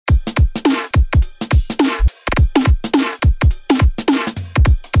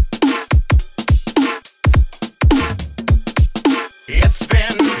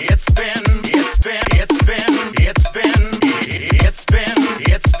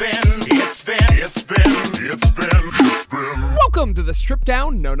Welcome to the Strip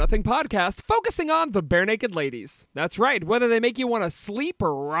Down Know Nothing podcast, focusing on the bare naked ladies. That's right, whether they make you want to sleep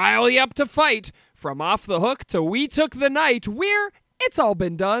or rile you up to fight, from Off the Hook to We Took the Night, we're It's All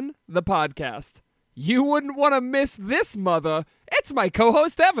Been Done, the podcast. You wouldn't want to miss this mother. It's my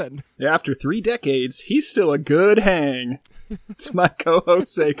co-host, Evan. After 3 decades, he's still a good hang. It's my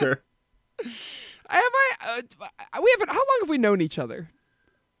co-host, Saker. How long have we known each other?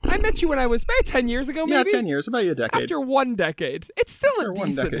 I met you when I was maybe 10 years ago, maybe? Yeah, 10 years, about a decade. After 1 decade. It's still a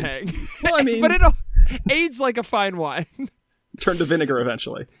decent hang. Well, I mean... but it'll age like a fine wine. Turn to vinegar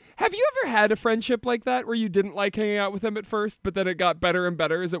eventually. Have you ever had a friendship like that where you didn't like hanging out with them at first, but then it got better and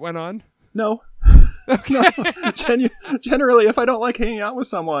better as it went on? No. Okay. No. Generally, if I don't like hanging out with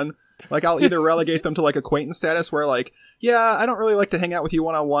someone, like I'll either relegate them to like acquaintance status where like, yeah, I don't really like to hang out with you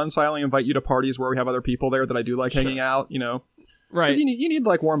one-on-one, so I only invite you to parties where we have other people there that I do like hanging out, you know. Right. You need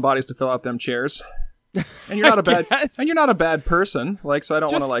like warm bodies to fill out them chairs. And you're not a bad person, like, so I don't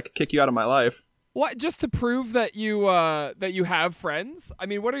want to like kick you out of my life. What, just to prove that you have friends? I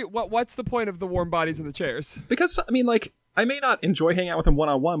mean, what's the point of the warm bodies and the chairs? Because I mean, like, I may not enjoy hanging out with them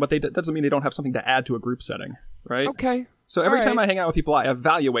one-on-one, but that doesn't mean they don't have something to add to a group setting, right? Okay. So every time I hang out with people, I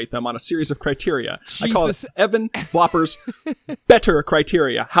evaluate them on a series of criteria. Jesus. I call it Evan Blopper's better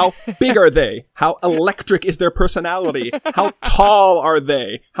criteria. How big are they? How electric is their personality? How tall are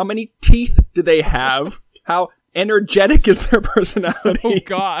they? How many teeth do they have? How energetic is their personality? Oh,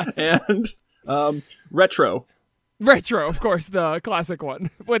 God. And retro. Retro, of course, the classic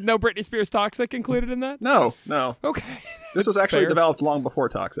one. With no Britney Spears Toxic included in that? No. Okay. This was actually fair. developed long before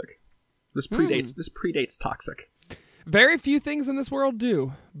Toxic. This predates Toxic. Very few things in this world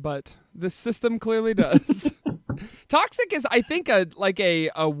do, but this system clearly does. Toxic is, I think, a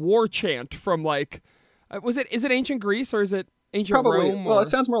war chant from like, is it ancient Greece or is it ancient Rome? Well, it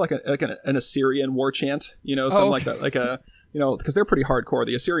sounds more like an Assyrian war chant, you know, something like that, like a, you know, because they're pretty hardcore.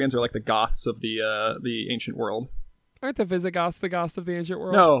 The Assyrians are like the Goths of the ancient world. Aren't the Visigoths the Goths of the ancient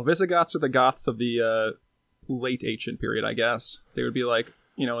world? No, Visigoths are the Goths of the late ancient period, I guess. They would be like,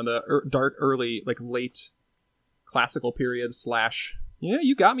 you know, in the dark early, like late classical period / yeah,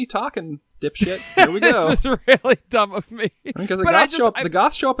 you got me talking, dipshit. Here we go. This is really dumb of me. Because the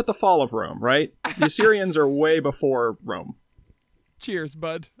Goths show up at the fall of Rome, right? The Assyrians are way before Rome. Cheers,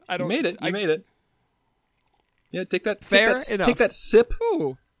 bud. You made it. Yeah, take that. Fair enough. Take that sip.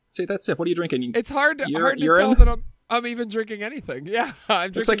 Ooh. Take that sip. What are you drinking? It's hard to tell that I'm even drinking anything. Yeah,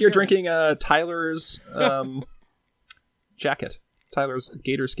 I'm drinking. Looks like you're drinking Tyler's jacket. Tyler's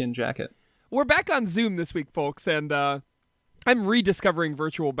gator skin jacket. We're back on Zoom this week, folks, and I'm rediscovering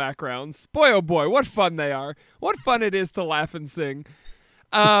virtual backgrounds. Boy, oh boy, what fun they are. What fun it is to laugh and sing.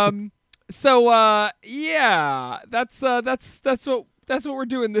 Yeah, that's what we're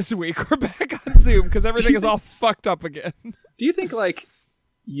doing this week. We're back on Zoom because everything is all fucked up again. Do you think, like,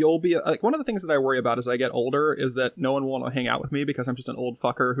 you'll be, like, one of the things that I worry about as I get older is that no one will want to hang out with me because I'm just an old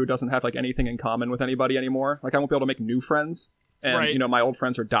fucker who doesn't have, like, anything in common with anybody anymore. Like, I won't be able to make new friends. And, right. You know, my old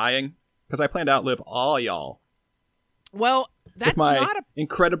friends are dying. Because I plan to outlive all y'all. Well, that's with my not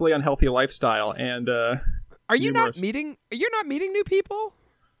incredibly unhealthy lifestyle and Are you not meeting new people?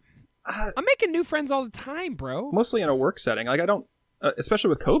 I'm making new friends all the time, bro. Mostly in a work setting. Like I don't especially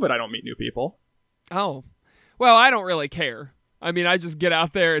with COVID, I don't meet new people. Oh. Well, I don't really care. I mean, I just get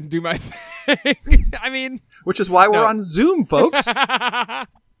out there and do my thing. I mean, which is why we're on Zoom, folks.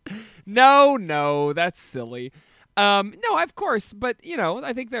 No, that's silly. No, of course, but you know,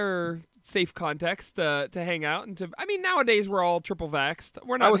 I think there are safe context to hang out and I mean, nowadays we're all triple vaxxed.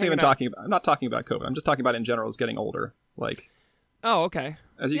 We're not. I'm not talking about COVID. I'm just talking about in general as getting older. Like. Oh, okay.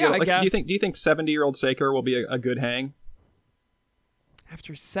 As you go, like, do you think 70-year-old Saker will be a good hang?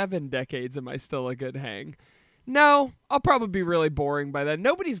 After 7 decades, am I still a good hang? No, I'll probably be really boring by then.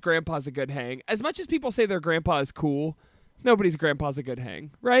 Nobody's grandpa's a good hang. As much as people say their grandpa is cool, nobody's grandpa's a good hang,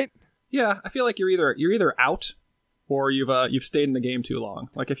 right? Yeah, I feel like you're either out or you've stayed in the game too long.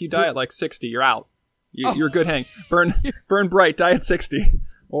 Like if you die at like 60, you're out. You're a good hang. Burn bright. Die at 60.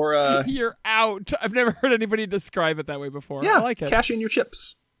 Or you're out. I've never heard anybody describe it that way before. Yeah, I like it. Cash in your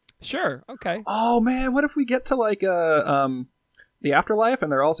chips. Sure. Okay. Oh man, what if we get to like the afterlife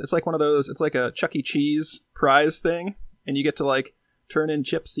and it's like one of those. It's like a Chuck E. Cheese prize thing, and you get to like turn in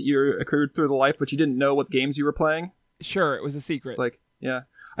chips that you accrued through the life, but you didn't know what games you were playing. Sure, it was a secret. It's like, yeah,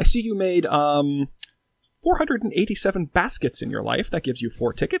 I see you made 487 baskets in your life. That gives you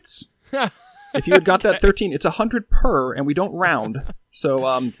 4 tickets. If you had got that 13, it's 100 per, and we don't round.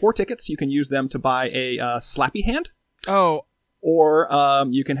 So 4 tickets, you can use them to buy a slappy hand. Oh. Or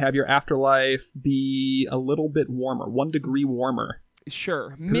you can have your afterlife be a little bit warmer, 1 degree warmer.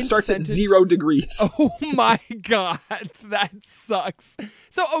 Sure. Because it starts at 0 degrees. Oh my god, that sucks.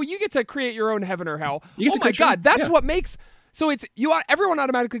 So, you get to create your own heaven or hell. Oh my god, that's what makes... So it's everyone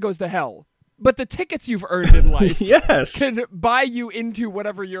automatically goes to hell. But the tickets you've earned in life yes. can buy you into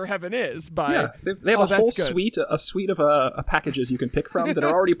whatever your heaven is. They have a whole suite of packages you can pick from that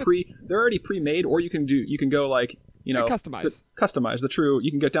are already pre-made, or you can go like, customize the true. You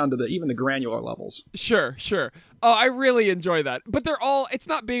can get down to even the granular levels. Sure. Oh, I really enjoy that. But it's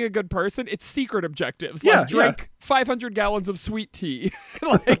not being a good person. It's secret objectives. Yeah, like drink 500 gallons of sweet tea.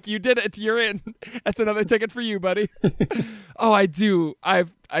 Like you did it. You're in. That's another ticket for you, buddy. Oh, I do. I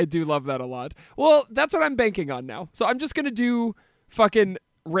do love that a lot. Well, that's what I'm banking on now. So I'm just going to do fucking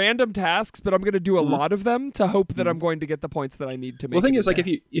random tasks, but I'm going to do a lot of them to hope that I'm going to get the points that I need to make. Well, the thing is, like,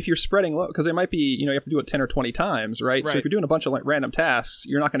 if you're spreading low, because it might be, you have to do it 10 or 20 times, right? So if you're doing a bunch of like random tasks,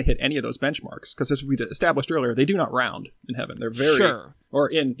 you're not going to hit any of those benchmarks, because as we established earlier, they do not round in heaven. They're very or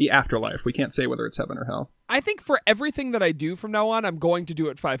in the afterlife. We can't say whether it's heaven or hell. I think for everything that I do from now on, I'm going to do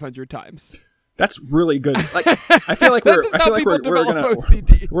it 500 times. That's really good. Like, I feel like we're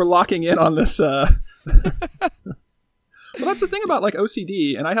locking in on this. Well, that's the thing about like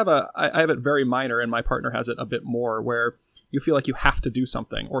OCD, and I have it very minor, and my partner has it a bit more, where you feel like you have to do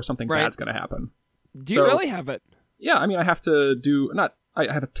something or something bad's going to happen. Do you really have it? Yeah, I mean, I have to do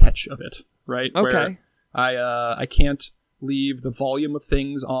I have a touch of it, right? Okay. Where I can't leave the volume of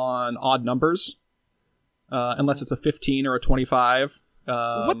things on odd numbers unless it's a 15 or a 25.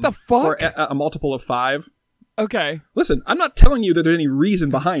 What the fuck? Or a multiple of 5. Okay. Listen, I'm not telling you that there's any reason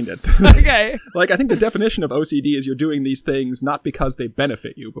behind it. Okay. Like, I think the definition of OCD is you're doing these things not because they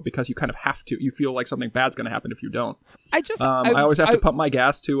benefit you, but because you kind of have to. You feel like something bad's going to happen if you don't. I always have to pump my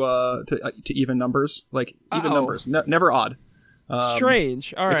gas to even numbers, like even numbers, never odd.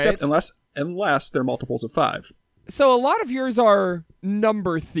 Strange. All right. Except unless they're multiples of 5. So a lot of yours are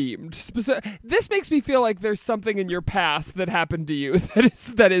number themed. This makes me feel like there's something in your past that happened to you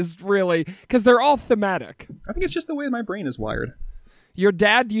that is really, because they're all thematic. I think it's just the way my brain is wired. Your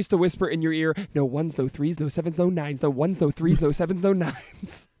dad used to whisper in your ear, no 1s, no 3s, no 7s, no 9s, no 1s, no 3s, no 7s, no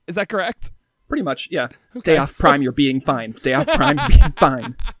 9s. Is that correct? Pretty much, yeah. Okay. Stay off Prime, you're being fine. Stay off Prime, you're being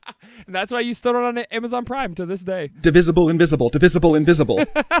fine. And that's why you still don't on Amazon Prime to this day. Divisible, invisible. Divisible, invisible.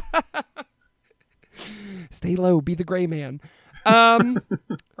 Stay low, be the gray man.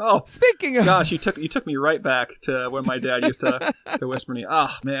 Speaking of... Gosh, you took me right back to when my dad used to whisper me,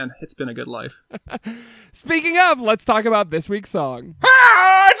 man, it's been a good life. Speaking of, let's talk about this week's song.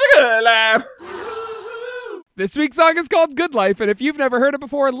 It's a good life. This week's song is called Good Life, and if you've never heard it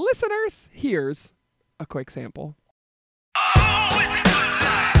before, listeners, here's a quick sample.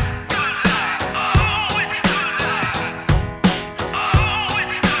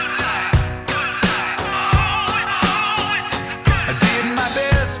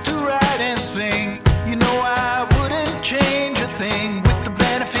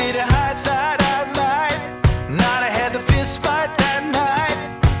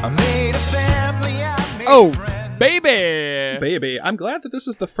 Oh, baby. I'm glad that this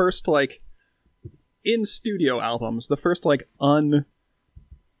is the first, like, in studio albums, the first, like,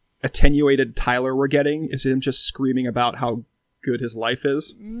 unattenuated Tyler we're getting is him just screaming about how good his life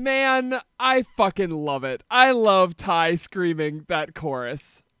is. Man, I fucking love it. I love Ty screaming that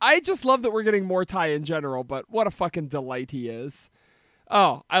chorus. I just love that we're getting more Ty in general, but what a fucking delight he is.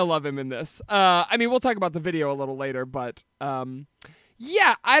 Oh, I love him in this. I mean, we'll talk about the video a little later, but,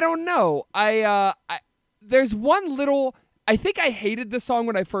 yeah, I don't know. There's one little... I think I hated this song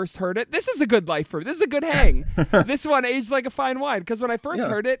when I first heard it. This is a good life for me. This is a good hang. This one aged like a fine wine. Because when I first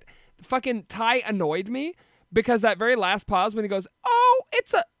heard it, fucking Ty annoyed me. Because that very last pause when he goes, oh,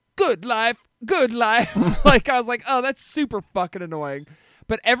 it's a good life. Like, I was like, oh, that's super fucking annoying.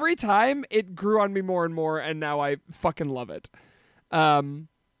 But every time, it grew on me more and more. And now I fucking love it. I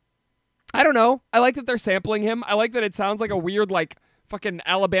don't know. I like that they're sampling him. I like that it sounds like a weird, like... fucking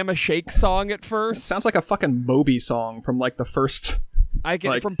Alabama Shake song at first. It sounds like a fucking Moby song from like the first. I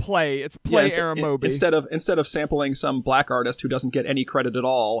get it from Play. It's Play era Moby. Instead of sampling some black artist who doesn't get any credit at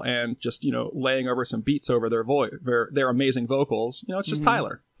all and just laying over some beats over their amazing vocals. It's just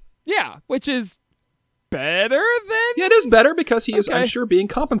Tyler. Yeah, which is better than. Yeah, it is better because he is, I'm sure, being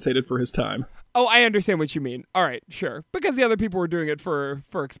compensated for his time. Oh, I understand what you mean. All right, sure. Because the other people were doing it for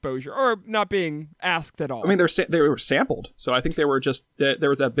exposure or not being asked at all. I mean, they were sampled, so I think they were just there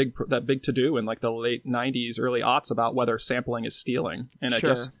was that big to do in like the late '90s, early aughts about whether sampling is stealing, and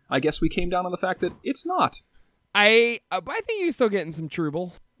I guess we came down on the fact that it's not. I think you're still getting some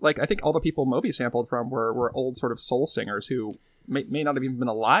Trouble. Like I think all the people Moby sampled from were old sort of soul singers who may not have even been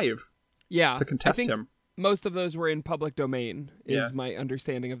alive. Yeah, to contest him. most of those were in public domain, is Yeah. my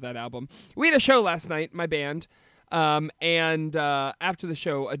understanding of that album. We had a show last night, my band, and after the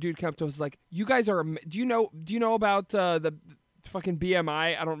show, a dude came up to us and was like, "You guys are, do you know about the fucking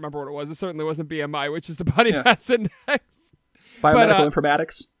BMI? I don't remember what it was. It certainly wasn't BMI, which is the body mass index." Biomedical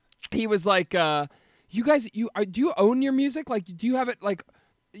informatics. He was like, "You guys, do you own your music? Like, do you have it like?"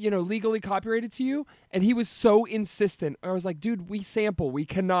 Legally copyrighted to you?" And he was so insistent. I was like, "Dude, we sample. We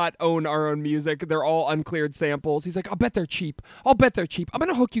cannot own our own music. They're all uncleared samples." He's like, "I'll bet they're cheap. I'm going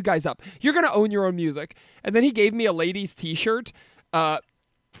to hook you guys up. You're going to own your own music." And then he gave me a ladies t-shirt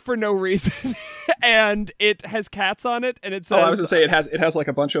for no reason. And it has cats on it. And it says... Oh, I was going to say, it has like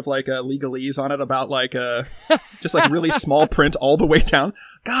a bunch of like legalese on it about like just like really small print all the way down.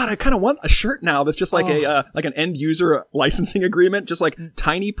 God, I kind of want a shirt now that's just like like an end user licensing agreement, just like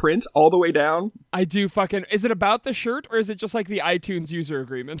tiny print all the way down. I do fucking... Is it about the shirt or is it just like the iTunes user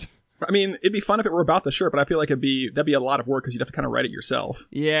agreement? I mean, it'd be fun if it were about the shirt, but I feel like that'd be a lot of work because you'd have to kind of write it yourself.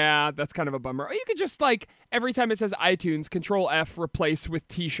 Yeah, that's kind of a bummer. Or you could just like every time it says iTunes, Control F, replace with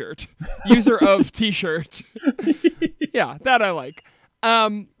T-shirt, user of T-shirt. Yeah, that I like.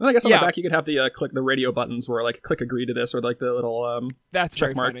 And I guess on the back you could have the click the radio buttons where like click agree to this or like the little that's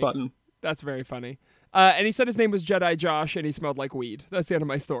check mark button. That's very funny. And he said his name was Jedi Josh and he smelled like weed. That's the end of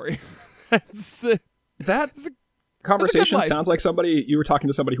my story. That conversation sounds like you were talking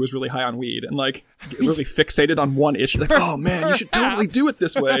to somebody who was really high on weed and like really fixated on one issue. Like, oh man, you should totally do it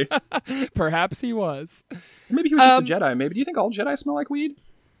this way. Perhaps he was. Maybe he was just a Jedi. Maybe do you think all Jedi smell like weed?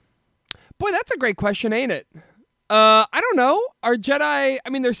 Boy, that's a great question, ain't it? I don't know. Are Jedi? I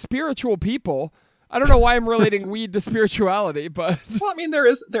mean, they're spiritual people. I don't know why I'm relating weed to spirituality, but well, I mean, there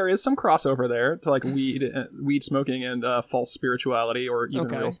is some crossover there to like weed smoking and false spirituality or even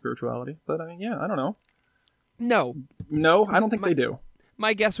real spirituality. But I mean, yeah, I don't know. No, I don't think they do.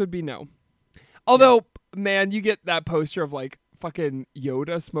 My guess would be no. Although, man, you get that poster of like fucking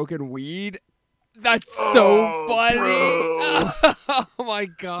Yoda smoking weed. That's so funny. Oh my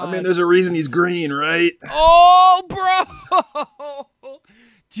god. I mean, there's a reason he's green, right? Oh, bro.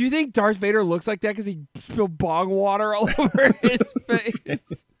 Do you think Darth Vader looks like that because he spilled bong water all over his face?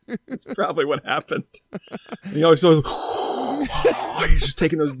 That's probably what happened. You know, so he's just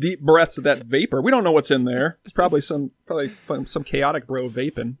taking those deep breaths of that vapor. We don't know what's in there. It's probably some chaotic bro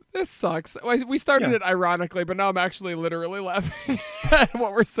vaping. This sucks. We started it ironically, but now I'm actually literally laughing at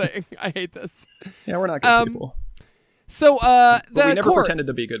what we're saying. I hate this. Yeah, we're not good people. So but we never pretended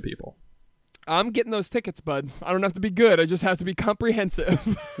to be good people. I'm getting those tickets, bud. I don't have to be good. I just have to be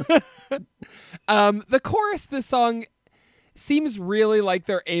comprehensive. The chorus, this song seems really like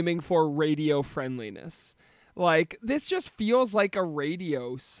they're aiming for radio friendliness. Like, this just feels like a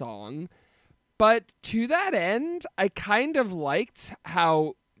radio song. But to that end, I kind of liked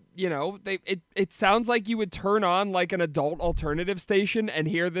how, it sounds like you would turn on like an adult alternative station and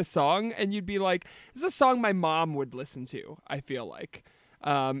hear this song and you'd be like, this is a song my mom would listen to, I feel like,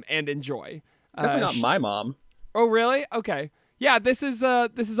 and enjoy. Definitely not my mom. Oh, really? Okay. Yeah, this is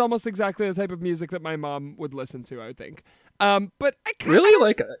almost exactly the type of music that my mom would listen to, I would think. But I kind of... Really?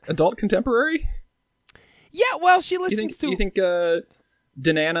 Like adult contemporary? Yeah, well, she listens to... You think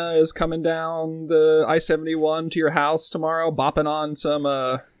Danana is coming down the I-71 to your house tomorrow, bopping on some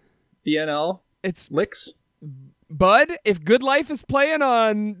BNL licks? Bud, if Good Life is playing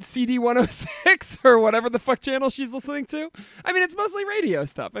on CD 106 or whatever the fuck channel she's listening to, I mean, it's mostly radio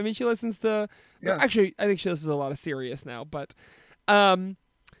stuff. I mean, she listens to... Yeah. Actually, I think she listens to a lot of Sirius now, but... yeah,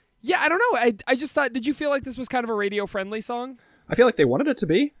 I don't know. I just thought, did you feel like this was kind of a radio-friendly song? I feel like they wanted it to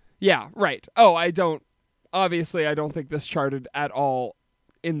be. Yeah, right. Oh, obviously, I don't think this charted at all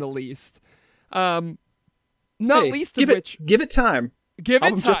in the least. Least of which... Give it time. Give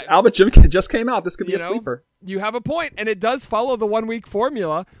it time. Album just came out. This could be a sleeper. You have a point, and it does follow the 1 week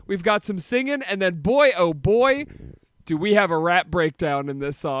formula. We've got some singing, and then boy, oh boy, do we have a rap breakdown in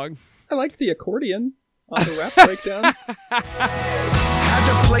this song. I like the accordion on the rap breakdown. Had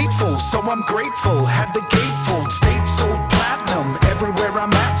a plate full, so I'm grateful. Had the gatefold, stayed sold platinum. Everywhere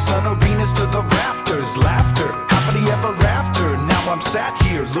I'm at, sun arenas to the rafters. Laughter, happily ever after. Now I'm sat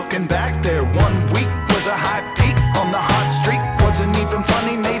here, looking back there. 1 week was a high peak on the hot streak. Wasn't even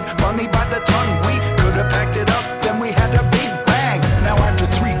funny, made money by the ton. We could have packed it up, then we had a big bang. Now after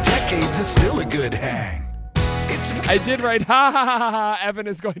 3 decades, it's still a good hang. I did write, ha ha ha ha ha, Evan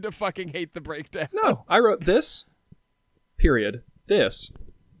is going to fucking hate the breakdown. No, I wrote this, period. This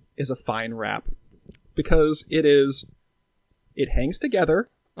is a fine rap. Because it hangs together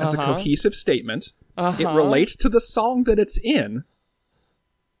as a cohesive statement. It relates to the song that it's in.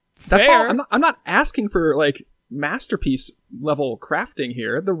 That's Fair. all. I'm not asking for, like, masterpiece level crafting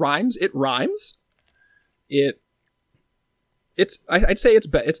here. It rhymes. I'd say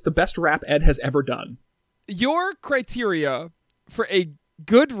it's the best rap Ed has ever done. Your criteria for a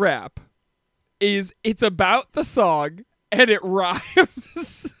good rap is it's about the song and it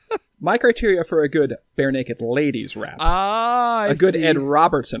rhymes. My criteria for a good Bare Naked Ladies rap, I a good see. Ed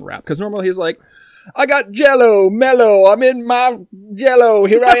Robertson rap, because normally he's like, I got Jello, mellow, I'm in my Jello,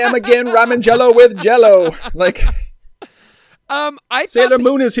 here I am again, rhyming Jello with Jello. Like, I Sailor thought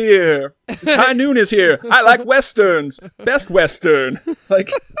Moon is here, High Noon is here, I like Westerns, best Western. Like,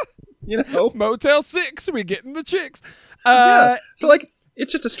 you know. Motel 6, we getting the chicks. Yeah. So, like,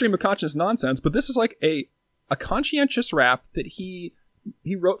 it's just a stream of conscious nonsense, but this is like a conscientious rap that he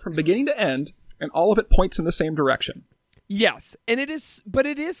wrote from beginning to end, and all of it points in the same direction. Yes, and it is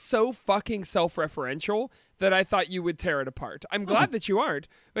so fucking self-referential that I thought you would tear it apart. I'm glad that you aren't,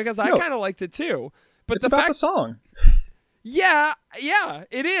 because I No. kind of liked it too. But It's about the song. Yeah,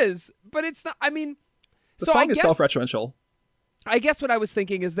 it is. But it's not, I mean... The so song I is guess, self-referential. I guess what I was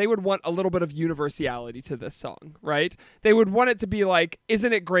thinking is they would want a little bit of universality to this song, right? They would want it to be like,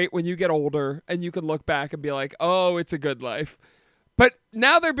 isn't it great when you get older and you can look back and be like, oh, it's a good life. But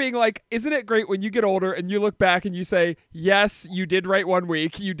now they're being like, isn't it great when you get older and you look back and you say, yes, you did write 1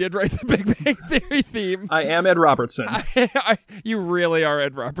 week. You did write the Big Bang Theory theme. I am Ed Robertson. You really are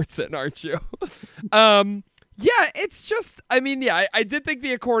Ed Robertson, aren't you? Yeah, it's just, I mean, yeah, I did think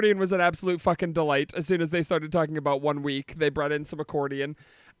the accordion was an absolute fucking delight. As soon as they started talking about 1 week, they brought in some accordion.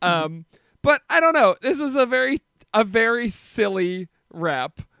 But I don't know. This is a very silly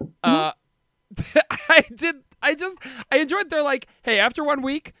rap. I enjoyed their like, hey, after 1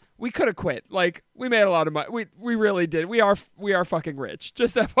 week, we could have quit. Like, we made a lot of money. We really did. We are fucking rich.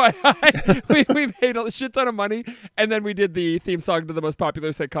 Just FYI, we made a shit ton of money, and then we did the theme song to the most popular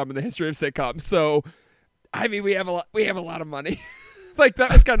sitcom in the history of sitcoms. So, I mean, we have a lot of money. Like,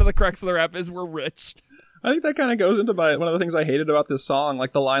 that was kind of the crux of the rap, is we're rich. I think that kind of goes into one of the things I hated about this song,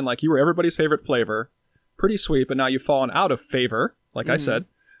 like the line, like, you were everybody's favorite flavor, pretty sweet, but now you've fallen out of favor, like I said.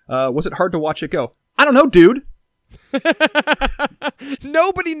 Was it hard to watch it go? I don't know, dude.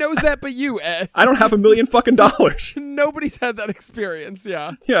 Nobody knows that but you, Ed. I don't have $1 million fucking dollars. Nobody's had that experience,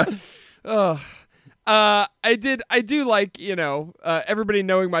 yeah. Yeah. I do like, everybody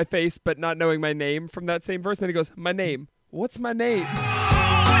knowing my face but not knowing my name from that same verse. And then he goes, my name. What's my name? You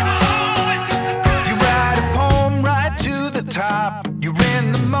write a poem right to the top. You're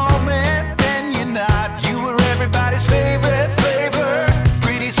in the moment, then you're not. You were everybody's favorite flavor.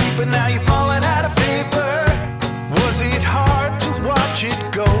 Pretty sweet, but now you're falling out of favor. Was it hard to watch it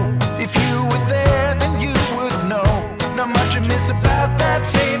go? If you were there, then you would know. Not much you miss about that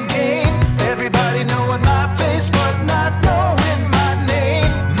fame game. Everybody knowing my face, but not knowing my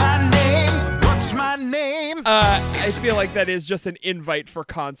name. My name, what's my name? I feel like that is just an invite for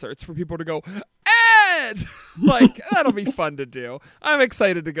concerts for people to go, Ed! Like, that'll be fun to do. I'm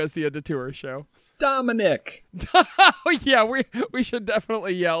excited to go see a Detour show. Dominic. Oh, yeah, we should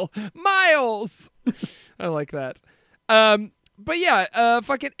definitely yell, Miles! I like that. But yeah,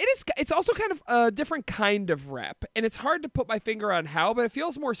 it's also kind of a different kind of rap, and it's hard to put my finger on how, but it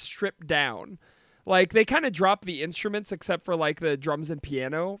feels more stripped down. Like, they kind of drop the instruments except for, like, the drums and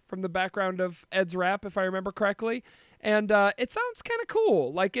piano from the background of Ed's rap, if I remember correctly. And it sounds kind of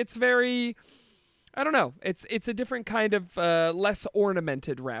cool. Like, it's very, I don't know. It's a different kind of less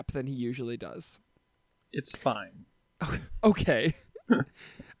ornamented rap than he usually does. It's fine. Okay.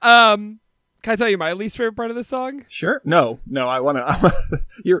 Can I tell you my least favorite part of the song? Sure. No, I want to.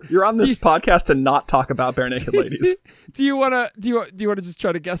 You're on this podcast to not talk about Bare Naked Ladies. Do you want to just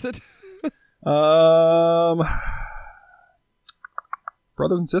try to guess it? Brothers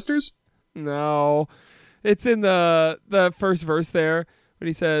and Sisters? No. It's in the first verse there when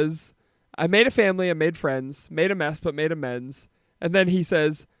he says, I made a family, I made friends, made a mess, but made amends. And then he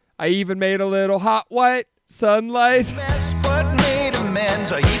says, I even made a little hot white sunlight. Mess, but made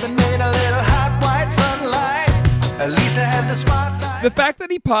amends. I even made a little hot white sunlight. At least I had the spotlight. The fact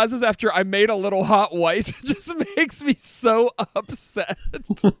that he pauses after I made a little hot white just makes me so upset.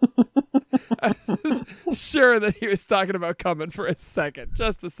 I was sure that he was talking about coming for a second.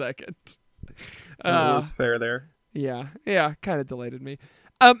 Just a second. That was fair there. Yeah, kind of delighted me.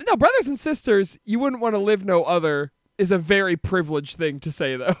 No, Brothers and Sisters, you wouldn't want to live no other is a very privileged thing to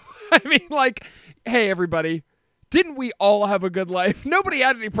say, though. I mean, like, hey, everybody, didn't we all have a good life? Nobody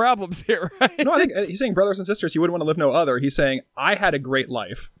had any problems here, right? No, I think he's saying brothers and sisters, you wouldn't want to live no other. He's saying, I had a great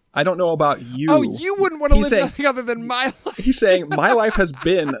life. I don't know about you. Oh, you wouldn't want to live nothing other than my life. He's saying, my life has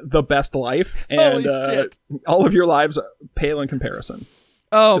been the best life, and Holy shit. all of your lives pale in comparison.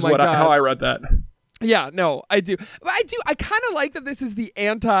 Oh, my God. How I read that. Yeah, no, I do. I kind of like that this is the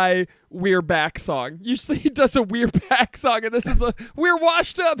anti "We're Back" song. Usually he does a "We're Back" song, and this is a "We're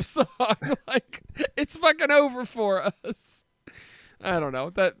Washed Up" song. Like, it's fucking over for us. I don't know.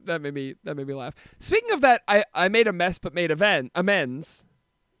 That made me laugh. Speaking of that, I made a mess but made amends.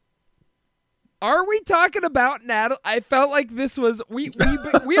 Are we talking about Natalie? I felt like this was we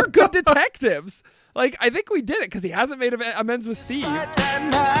are good detectives. Like, I think we did it because he hasn't made amends with Steve.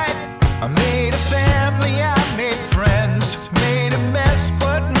 I made a family, I made friends, made a mess,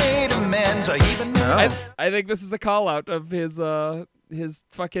 but made amends. I even know. I think this is a call out of his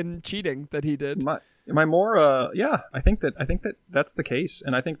fucking cheating that he did. Am I more? Yeah, I think that that's the case,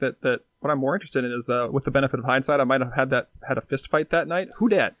 and I think that what I'm more interested in is with the benefit of hindsight, I might have had a fist fight that night. Who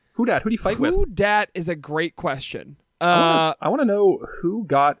dat? Who do you fight with? Who dat is a great question. I want to know who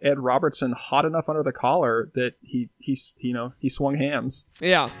got Ed Robertson hot enough under the collar that he swung hams.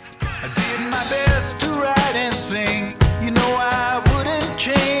 Yeah. I did my best to write and sing. You know I wouldn't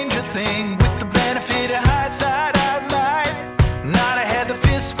change a thing. With the benefit of hindsight, I might not have had the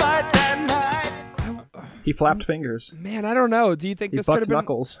fist fight that night. He flapped fingers. Man, I don't know. Do you think He this could have been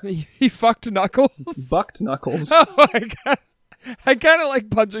Knuckles? He fucked Knuckles. Bucked Knuckles. Oh my god. I kind of like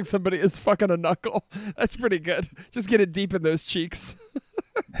punching somebody as fucking a knuckle. That's pretty good. Just get it deep in those cheeks.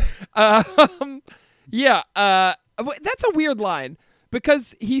 Yeah. That's a weird line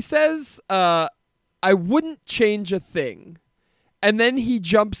because he says, I wouldn't change a thing. And then he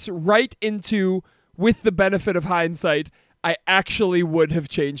jumps right into, with the benefit of hindsight, I actually would have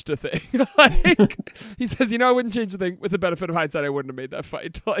changed a thing. Like, he says, I wouldn't change a thing. With the benefit of hindsight, I wouldn't have made that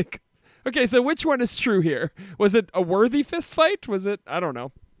fight. Like, okay, so which one is true here? Was it a worthy fist fight? Was it? I don't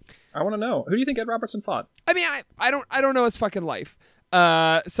know. I want to know. Who do you think Ed Robertson fought? I mean, I don't know his fucking life. So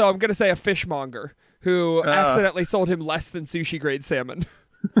I'm gonna say a fishmonger who accidentally sold him less than sushi grade salmon.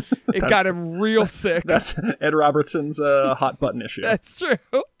 It got him real sick. That's Ed Robertson's hot button issue. That's true.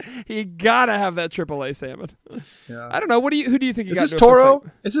 He gotta have that AAA salmon. Yeah. I don't know. Who do you think? Is this Toro?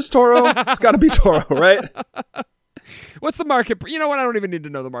 Is this Toro? It's got to be Toro, right? What's the market? You know what? I don't even need to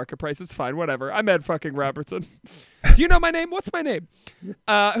know the market price. It's fine. Whatever. I'm Ed fucking Robertson. Do you know my name? What's my name?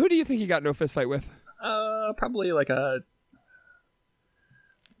 Who do you think he got into a fist fight with? Probably like a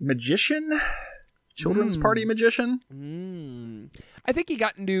magician, children's party magician. I think he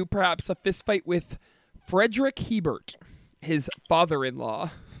got into perhaps a fist fight with Frederick Hebert, his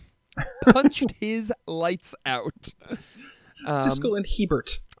father-in-law. Punched his lights out. Siskel and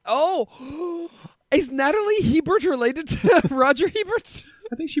Hebert. Oh, is Natalie Hebert related to Roger Hebert?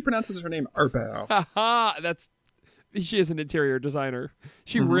 I think she pronounces her name Arbo. Haha, she is an interior designer.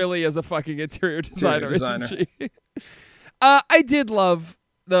 She really is a fucking interior designer, isn't she? I did love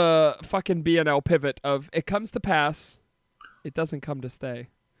the fucking B&L pivot of "It comes to pass, it doesn't come to stay."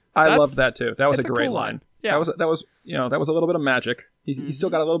 I loved that too. That was a great cool line. Yeah, that was a little bit of magic. He still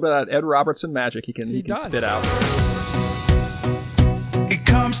got a little bit of that Ed Robertson magic. He can spit out. It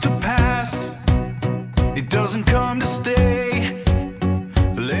comes to pass, it doesn't come to stay.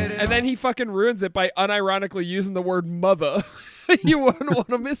 And then he fucking ruins it by unironically using the word mother. You wouldn't want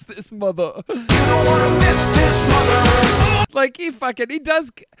to miss this mother. You don't want to miss this mother. Like, he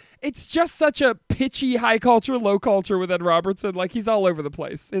does. It's just such a pitchy high culture, low culture with Ed Robertson. Like, he's all over the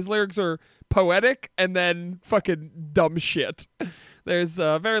place. His lyrics are poetic and then fucking dumb shit. There's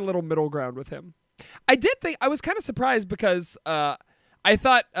very little middle ground with him. I was kind of surprised because I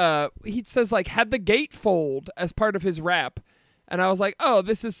thought he says, like, had the gate fold as part of his rap. And I was like, oh,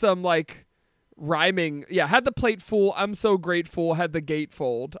 this is some, like, rhyming. Yeah, had the plate full, I'm so grateful, had the gate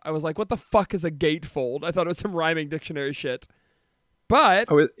fold. I was like, what the fuck is a gate fold? I thought it was some rhyming dictionary shit.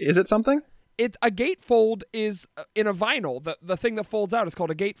 But... Oh, is it something? A gate fold is in a vinyl. The thing that folds out is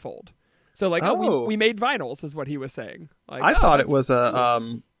called a gate fold. So, like, we made vinyls is what he was saying. Like, I thought it was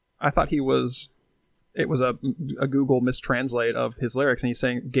it was a Google mistranslate of his lyrics, and he's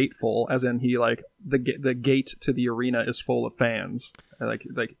saying gateful, as in he, like, the gate to the arena is full of fans. Like,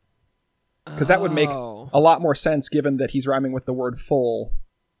 because that would make a lot more sense given that he's rhyming with the word full.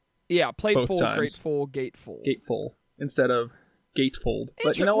 Yeah, plate full, times. grateful, gateful. Gateful instead of gatefold.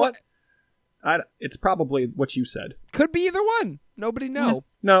 But you know what? It's probably what you said. Could be either one. Nobody know.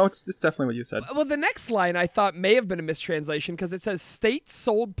 No, it's definitely what you said. Well, the next line I thought may have been a mistranslation because it says States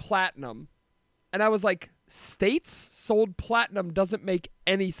sold platinum. And I was like, States sold platinum doesn't make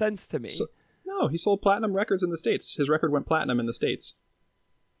any sense to me. No, he sold platinum records in the States. His record went platinum in the States.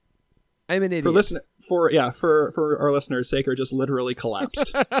 I'm an idiot. For our listeners' sake, or just literally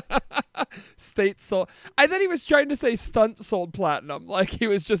collapsed. State sold. I thought he was trying to say stunt sold platinum. Like he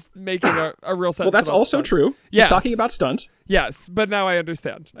was just making a real sentence. Well, that's about also stunt. true. Yes. He's talking about stunt. Yes, but now I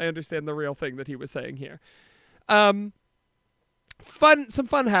understand. I understand the real thing that he was saying here. Some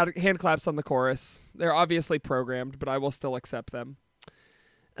fun hand claps on the chorus. They're obviously programmed, but I will still accept them.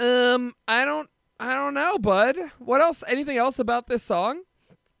 I don't know, bud. What else? Anything else about this song?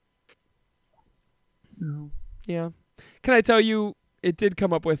 No. Yeah. Can I tell you, it did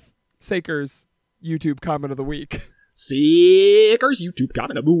come up with Saker's YouTube comment of the week. Seeker's YouTube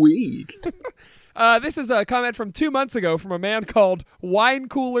comment of the week. This is a comment from 2 months ago from a man called Wine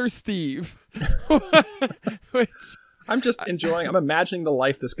Cooler Steve. Which I'm just enjoying. I'm imagining the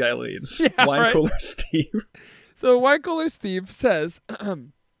life this guy leads. Yeah, Wine right. Cooler Steve. So Wine Cooler Steve says,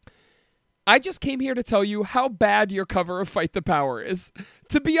 I just came here to tell you how bad your cover of Fight the Power is.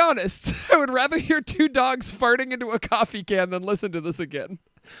 To be honest, I would rather hear two dogs farting into a coffee can than listen to this again.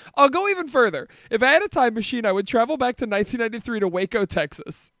 I'll go even further. If I had a time machine, I would travel back to 1993 to Waco,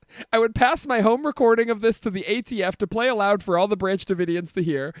 Texas. I would pass my home recording of this to the ATF to play aloud for all the Branch Davidians to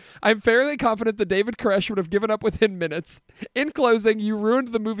hear. I'm fairly confident that David Koresh would have given up within minutes. In closing, you ruined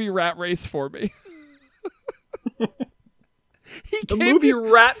the movie Rat Race for me. The movie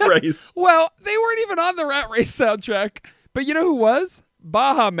Rat Race. Well, they weren't even on the Rat Race soundtrack. But you know who was?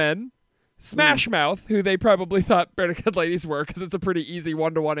 Baha Men. Smash Mouth, who they probably thought Bare Naked Ladies were, because it's a pretty easy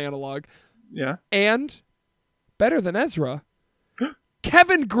one-to-one analog. Yeah. And, better than Ezra,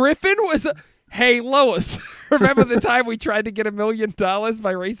 Kevin Griffin was... Hey, Lois, remember the time we tried to get $1 million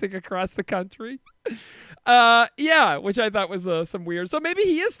by racing across the country? Yeah, which I thought was some weird... So maybe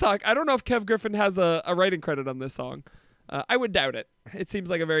he is talking... I don't know if Kev Griffin has a writing credit on this song. I would doubt it. It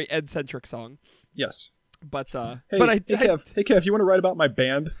seems like a very Ed-centric song. Yes. But hey Kev, you want to write about my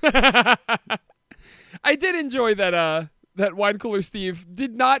band? I did enjoy that Wine Cooler Steve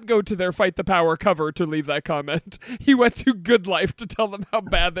did not go to their Fight the Power cover to leave that comment. He went to Good Life to tell them how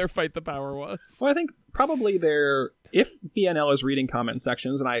bad their Fight the Power was. Well, I think probably if BNL is reading comment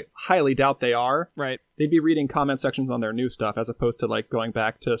sections, and I highly doubt they are, Right. they'd be reading comment sections on their new stuff as opposed to like going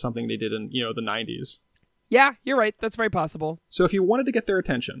back to something they did in, the 90s. Yeah, you're right. That's very possible. So if you wanted to get their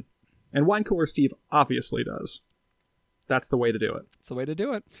attention, and Wine Cooler Steve obviously does, that's the way to do it. It's the way to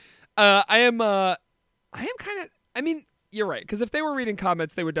do it. I am kind of... I mean, you're right. Because if they were reading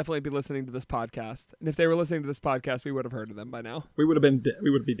comments, they would definitely be listening to this podcast. And if they were listening to this podcast, we would have heard of them by now. We would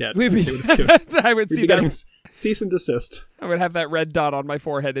be dead. We'd be I would see getting that. Cease and desist. I would have that red dot on my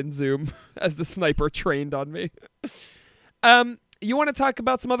forehead in Zoom as the sniper trained on me. You want to talk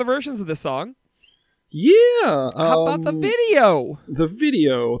about some other versions of this song? Yeah. How about the video? The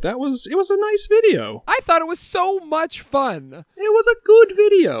video. It was a nice video. I thought it was so much fun. It was a good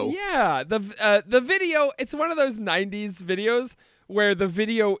video. Yeah. The video, it's one of those 90s videos where the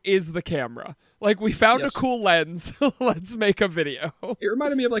video is the camera. Like, we found a cool lens. Let's make a video. It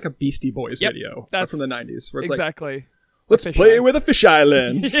reminded me of like a Beastie Boys video that's from the 90s. Where it's exactly. Like, let's play with a fisheye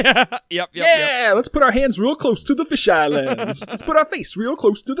lens. Yeah. Yep. Yeah. Let's put our hands real close to the fisheye lens. Let's put our face real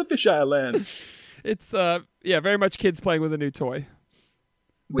close to the fisheye lens. It's very much kids playing with a new toy.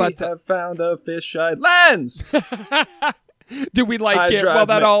 We have found a fisheye lens. Do we like it? Well,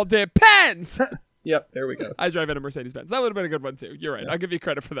 that all depends. Yep, there we go. I drive in a Mercedes-Benz. That would have been a good one too. You're right. Yeah. I'll give you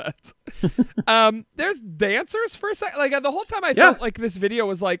credit for that. There's dancers for a second. Like the whole time I felt like this video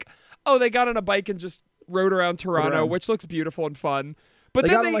was like, oh, they got on a bike and just rode around Toronto, which looks beautiful and fun. But they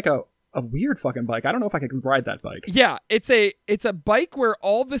then got on like a weird fucking bike. I don't know if I could ride that bike. Yeah, it's a bike where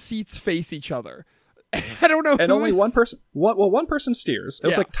all the seats face each other. I don't know. And only one person. One person steers. It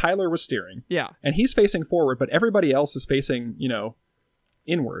was like Tyler was steering. Yeah, and he's facing forward, but everybody else is facing,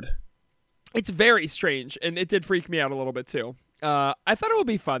 inward. It's very strange, and it did freak me out a little bit too. I thought it would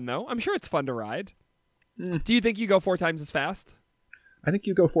be fun though. I'm sure it's fun to ride. Do you think you go 4 times as fast? I think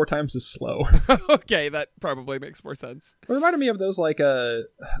you go 4 times as slow. Okay, that probably makes more sense. It reminded me of those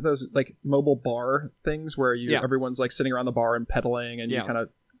mobile bar things where everyone's like sitting around the bar and pedaling, and you kind of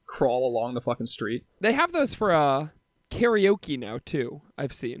crawl along the fucking street. They have those for karaoke now too.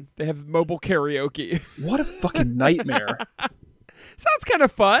 I've seen they have mobile karaoke. What a fucking nightmare! Sounds kind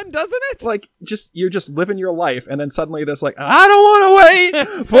of fun, doesn't it? Like, you're just living your life, and then suddenly this like, I don't want to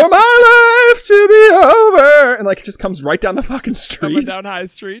wait for my life to be over, and like it just comes right down the fucking street, coming down High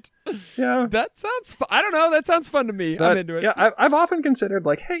Street. Yeah, that sounds fun. I don't know. That sounds fun to me. I'm into it. Yeah, I've often considered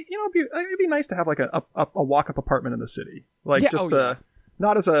like, hey, it'd be nice to have like a walk-up apartment in the city, like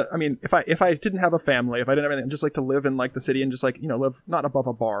not as a. I mean, if I didn't have a family, if I didn't have anything, just like to live in like the city and just like live not above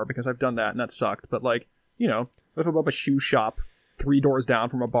a bar because I've done that and that sucked, but like live above a shoe shop. 3 doors down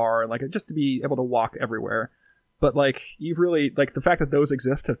from a bar, and like just to be able to walk everywhere. But like you've really like the fact that those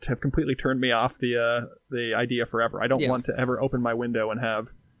exist have completely turned me off the idea forever. I don't want to ever open my window and have,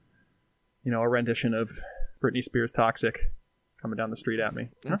 you know, a rendition of Britney Spears' "Toxic" coming down the street at me.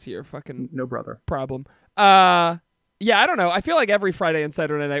 That's your fucking no brother problem. Yeah, I don't know. I feel like every Friday and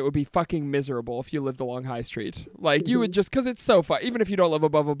Saturday night would be fucking miserable if you lived along High Street. Like, you would just, because it's so fun. Even if you don't live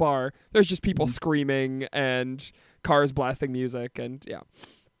above a bar, there's just people screaming and cars blasting music and, yeah.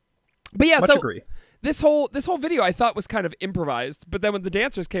 But yeah, Much so agree. this whole video I thought was kind of improvised. But then when the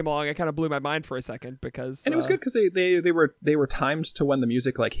dancers came along, it kind of blew my mind for a second because... And it was good because they were timed to when the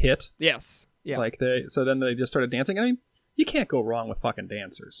music, like, hit. Yes. Yeah. Like, so then they just started dancing. I mean, you can't go wrong with fucking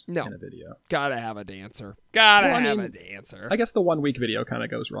dancers in a video. Gotta have a dancer. A dancer. I guess the 1 week video kind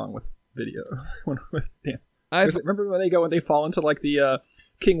of goes wrong with video. with dance. Remember when they fall into like the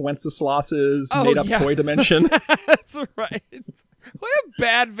King Wenceslas's made up toy dimension? That's right. What a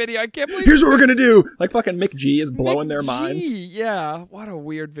bad video. I can't believe Here's what we're gonna do. Like fucking Mick G is blowing their minds. Yeah. What a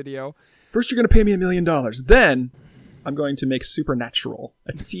weird video. First you're gonna pay me $1 million. Then I'm going to make Supernatural,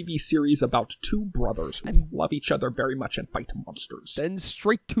 a TV series about 2 brothers who love each other very much and fight monsters. Then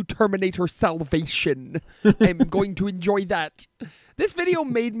straight to Terminator Salvation. I'm going to enjoy that. This video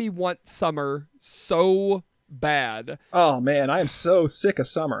made me want summer so bad. Oh man, I am so sick of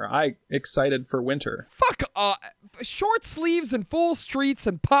summer. I'm excited for winter. Fuck short sleeves and full streets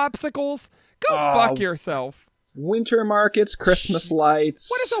and popsicles. Go fuck yourself. Winter markets, Christmas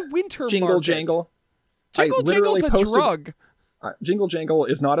lights. What is a winter Jingle market? Jangle. Jingle Jangle's a drug. Jingle Jangle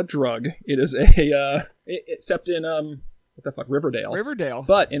is not a drug. It is a except in what the fuck, Riverdale. Riverdale.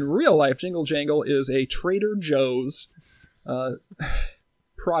 But in real life, Jingle Jangle is a Trader Joe's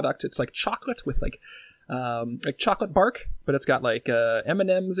product. It's like chocolate with like chocolate bark, but it's got like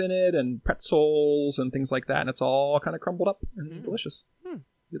M&Ms in it and pretzels and things like that, and it's all kind of crumbled up and delicious.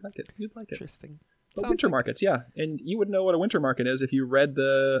 You'd like it. Interesting. But winter markets, yeah. And you would know what a winter market is if you read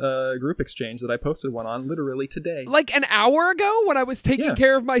the group exchange that I posted one on literally today. Like an hour ago when I was taking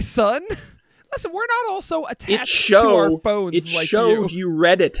care of my son? Listen, we're not also attached to our phones it like showed you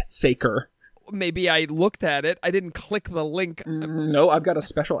read it, Saker. Maybe I looked at it. I didn't click the link. No, I've got a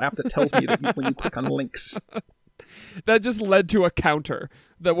special app that tells me that when you click on links. That just led to a counter.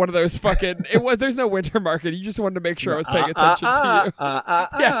 That one of those fucking... there's no winter market. You just wanted to make sure I was paying attention to you.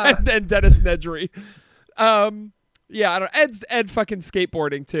 Yeah, and Dennis Nedry. Yeah, I don't... Ed fucking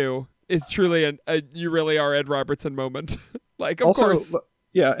skateboarding, too, is truly a you really are Ed Robertson moment. Like, of course...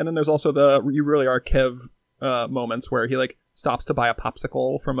 Yeah, and then there's also the you really are Kev moments where he, like, stops to buy a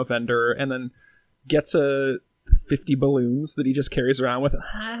popsicle from a vendor and then gets 50 balloons that he just carries around with.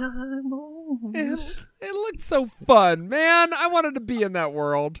 It looked so fun, man. I wanted to be in that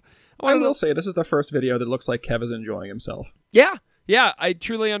world. I will say, this is the first video that looks like Kev is enjoying himself. Yeah. I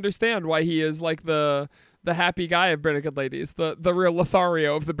truly understand why he is like the happy guy of Bare-Naked Ladies, the real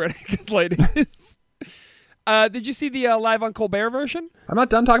Lothario of the Bare-Naked Ladies. Did you see the Live on Colbert version? I'm not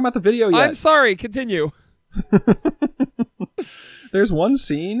done talking about the video yet. I'm sorry. Continue. There's one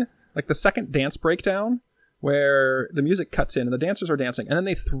scene, like the second dance breakdown, where the music cuts in and the dancers are dancing, and then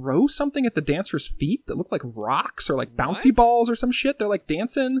they throw something at the dancers' feet that look like rocks or like bouncy balls or some shit. They're like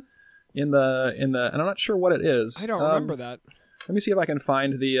dancing in the, and I'm not sure what it is. I don't remember that. Let me see if I can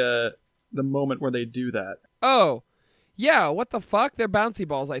find the moment where they do that. Oh, yeah. What the fuck? They're bouncy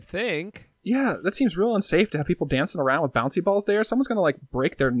balls, I think. Yeah, that seems real unsafe to have people dancing around with bouncy balls there. Someone's gonna like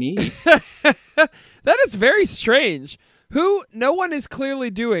break their knee. That is very strange. No one is clearly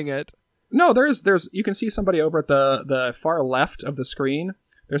doing it. No, there's you can see somebody over at the far left of the screen.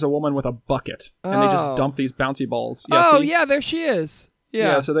 There's a woman with a bucket, and they just dump these bouncy balls. Yeah, yeah, there she is.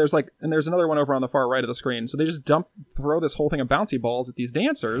 Yeah. So there's there's another one over on the far right of the screen. So they just throw this whole thing of bouncy balls at these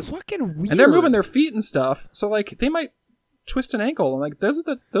dancers. Fucking weird. And they're moving their feet and stuff. So like they might twist an ankle, and like those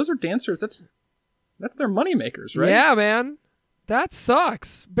are dancers. That's their money makers, right? Yeah, man. That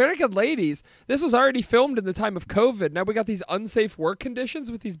sucks. Bare-Naked Ladies. This was already filmed in the time of COVID. Now we got these unsafe work conditions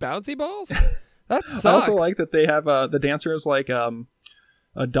with these bouncy balls. That sucks. I also like that they have the dancers like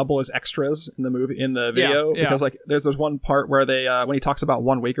double as extras in the video because like there's one part where they when he talks about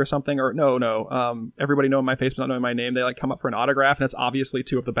 1 week or something or everybody knowing my face but not knowing my name, they like come up for an autograph and it's obviously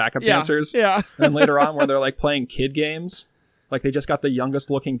 2 of the backup dancers. Yeah. And later on where they're like playing kid games. Like, they just got the youngest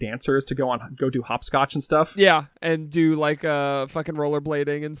looking dancers to go do hopscotch and stuff. Yeah, and do, like, fucking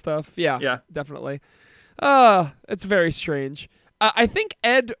rollerblading and stuff. Yeah, definitely. It's very strange. I think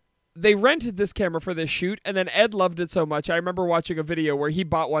they rented this camera for this shoot, and then Ed loved it so much. I remember watching a video where he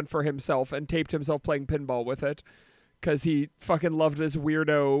bought one for himself and taped himself playing pinball with it, because he fucking loved this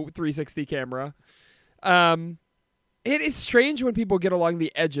weirdo 360 camera. It is strange when people get along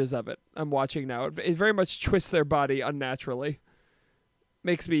the edges of it. I'm watching now. It very much twists their body unnaturally.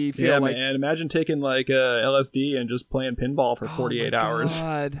 Makes me feel like... man. Imagine taking like LSD and just playing pinball for 48 hours.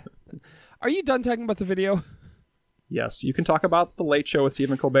 God. Are you done talking about the video? Yes, you can talk about The Late Show with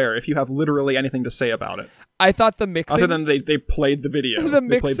Stephen Colbert if you have literally anything to say about it. I thought the mixing... Other than they played the video. The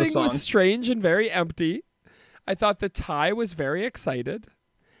they played the mixing song. was strange and very empty. I thought the Ty was very excited.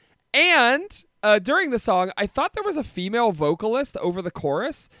 And during the song, I thought there was a female vocalist over the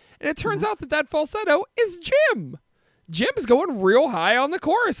chorus. And it turns out that falsetto is Jim. Jim is going real high on the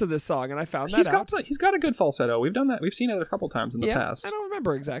chorus of this song, and I found that out. He's got a good falsetto. We've done that. We've seen it a couple times in the past. I don't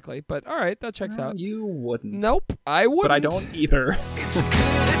remember exactly, but all right, that checks out. You wouldn't. Nope, I wouldn't. But I don't either. It's a good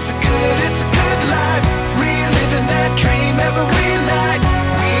life. Reliving that dream every night.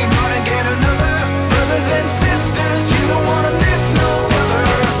 We ain't gonna get another. Brothers and sisters, you don't wanna live no other.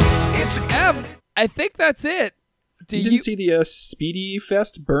 It's a Ev, I think that's it. You didn't see the Speedy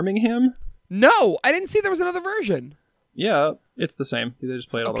Fest Birmingham? No, I didn't see there was another version. Yeah, it's the same. They just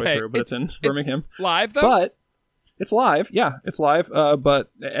play it all the way through, but it's in Birmingham. It's live, though? But it's live. Yeah, it's live. But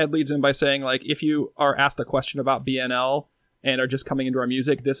Ed leads in by saying, like, if you are asked a question about BNL and are just coming into our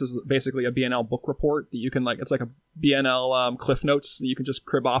music, this is basically a BNL book report that you can, like, it's like a BNL Cliff Notes that you can just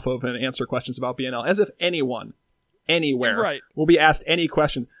crib off of and answer questions about BNL. As if anyone, anywhere, will be asked any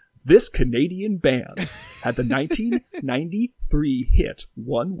question. This Canadian band had the 1993 hit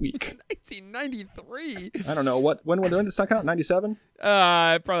 1 week. 1993? I don't know. When did this come out? 97?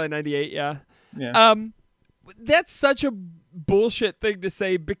 Probably 98, yeah. That's such a bullshit thing to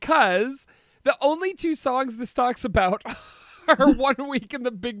say because the only two songs this talks about are 1 week in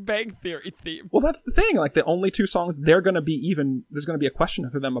the Big Bang Theory theme. Well, that's the thing. Like, the only two songs there's going to be a question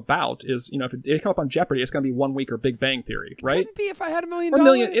for them about is, you know, if they come up on Jeopardy, it's going to be 1 week or Big Bang Theory, right? Could it be If I Had $1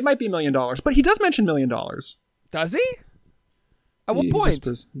 Million? It might be $1 million, but he does mention $1 million. Does he? At what point?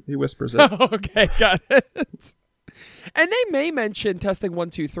 He whispers it. Okay, got it. And they may mention testing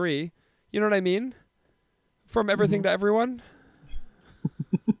 1, 2, 3. You know what I mean? From Everything to Everyone.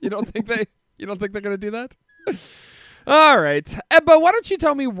 You don't think they're going to do that? All right. Ebba, why don't you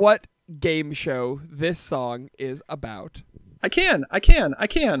tell me what game show this song is about? I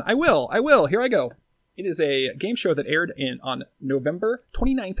will. Here I go. It is a game show that aired on November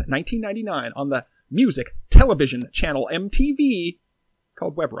 29th, 1999 on the music television channel MTV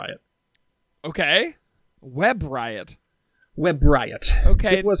called Web Riot. Okay. Web Riot. Web Riot.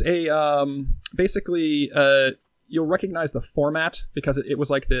 Okay. It was a, basically, you'll recognize the format because it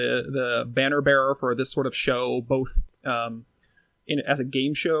was like the banner bearer for this sort of show, both as a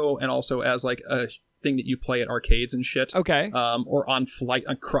game show and also as like a thing that you play at arcades and shit. Okay. Or on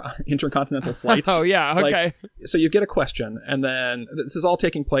intercontinental flights. Oh yeah. Okay. So you get a question, and then this is all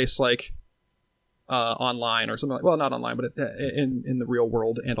taking place like online or something like. Well, not online, but in the real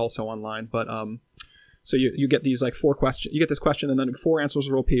world and also online. But so you get these like 4 questions. You get this question, and then 4 answers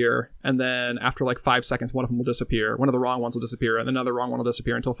will appear, and then after like 5 seconds, one of them will disappear. One of the wrong ones will disappear, and another wrong one will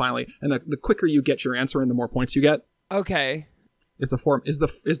disappear until finally. And the quicker you get your answer, and the more points you get. Okay. Is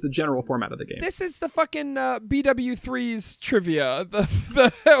the general format of the game. This is the fucking BW3's trivia.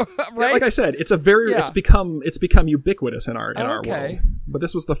 The right? Yeah, like I said, it's it's become ubiquitous in our world. But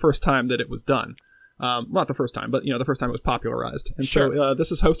this was the first time that it was done. Not the first time, but the first time it was popularized. And sure. So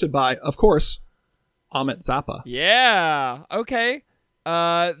this is hosted by, of course, Amit Zappa. Yeah. Okay.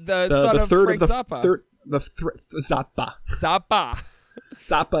 The son of Frank Zappa. Zappa. Zappa.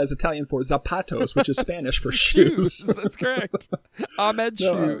 Zappa is Italian for zapatos, which is Spanish for shoes. That's correct. Ahmed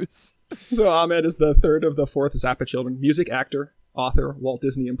Shoes. So Ahmed is the third of the 4th Zappa children. Music, actor, author, Walt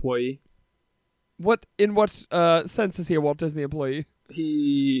Disney employee. In what sense is he a Walt Disney employee?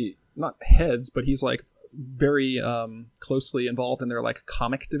 He, not heads, but he's like very closely involved in their like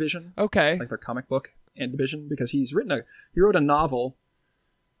comic division. Okay. Like their comic book and division, because he wrote a novel.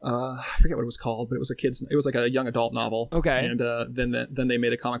 I forget what it was called, but it was like a young adult novel. Okay. And then they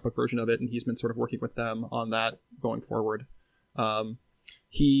made a comic book version of it, and he's been sort of working with them on that going forward.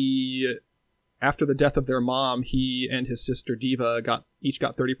 He, after the death of their mom, he and his sister Diva each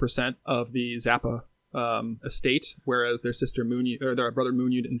got 30% of the Zappa estate, whereas their brother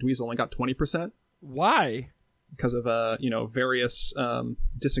Munyid and Dweezil only got 20%. Why? Because of various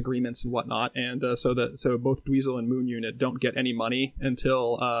disagreements and whatnot, and so both Dweezil and Moon Unit don't get any money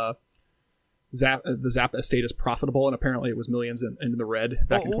until the Zappa estate is profitable, and apparently it was millions in the red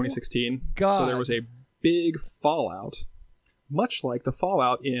back in 2016. God. So there was a big fallout, much like the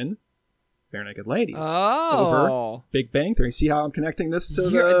fallout in Bare Naked Ladies over Big Bang Theory. See how I'm connecting this to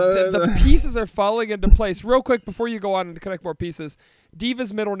the pieces are falling into place. Real quick before you go on and connect more pieces,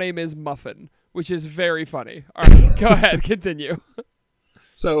 Diva's middle name is Muffin. which is very funny. All right, go ahead, continue.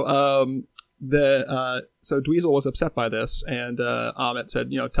 So so Dweezil was upset by this, and Amit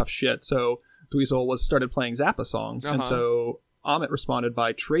said, tough shit. So Dweezil started playing Zappa songs, and so Amit responded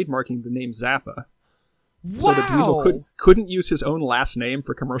by trademarking the name Zappa. Wow. So that Dweezil couldn't use his own last name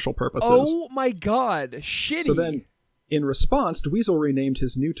for commercial purposes. Oh my god, shitty. So then, in response, Dweezil renamed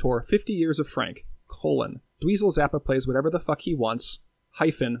his new tour 50 Years of Frank, Dweezil Zappa plays whatever the fuck he wants,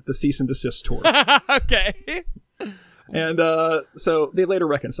 the cease and desist tour. Okay. And so they later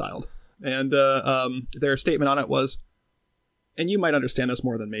reconciled. And their statement on it was, and you might understand us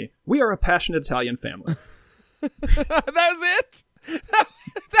more than me, we are a passionate Italian family. That was it?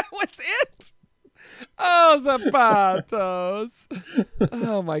 That was it? Oh, Zapatos.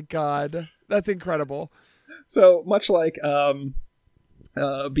 Oh my god. That's incredible. So much like BNL,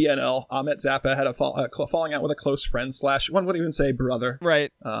 Amit Zappa had a falling out with a close friend / one would even say brother.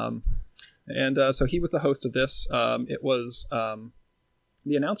 Right. And so he was the host of this. It was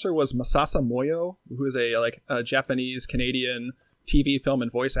the announcer was Masasa Moyo, who is a Japanese Canadian TV, film,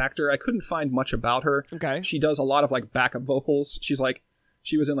 and voice actor. I couldn't find much about her. Okay. She does a lot of backup vocals. She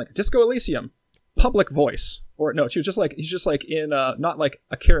was in Disco Elysium, public voice, or no, she's just in not like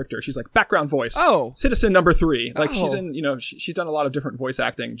a character. She's background voice. Oh, Citizen Number 3. She's in she's done a lot of different voice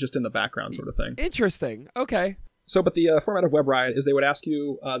acting just in the background sort of thing. Interesting. Okay. So, but the format of Web Riot is they would ask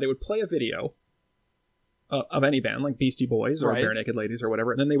you, they would play a video of any band, like Beastie Boys or Right. Bare Naked Ladies or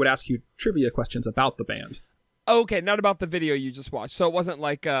whatever, and then they would ask you trivia questions about the band. Okay, not about the video you just watched. So it wasn't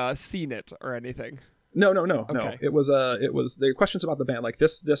Seen It or anything. No. Okay. It was the questions about the band, like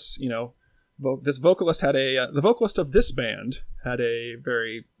this vocalist had the vocalist of this band had a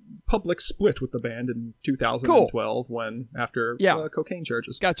very public split with the band in 2012 when after cocaine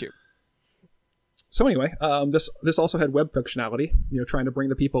charges. Got you. So anyway, this also had web functionality, trying to bring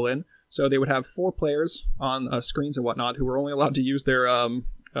the people in. So they would have 4 players on screens and whatnot who were only allowed to use their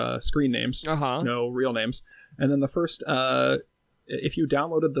screen names, no real names. And then the first, if you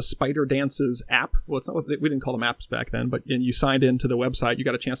downloaded the Spider Dances app, well, it's not we didn't call them apps back then, but and you signed into the website, you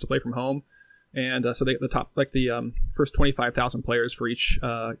got a chance to play from home. And so the first 25,000 players for each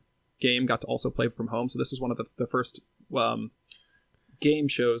game got to also play from home. So this is one of the first game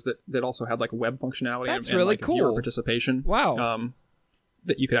shows that also had web functionality. That's and really cool. Viewer participation. Wow.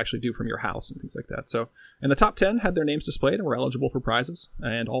 That you could actually do from your house and things like that. So, and the top 10 had their names displayed and were eligible for prizes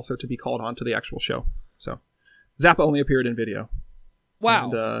and also to be called on to the actual show. So Zappa only appeared in video. Wow.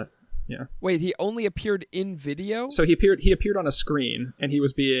 And, yeah. Wait, he only appeared in video? So he appeared on a screen and he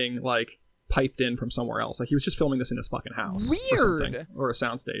was being piped in from somewhere else. He was just filming this in his fucking house. Weird. Or something, or a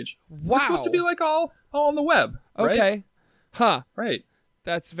soundstage. Wow. It's supposed to be all on the web. Right? Okay. Huh. Right.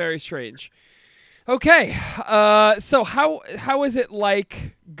 That's very strange. Okay. So how is it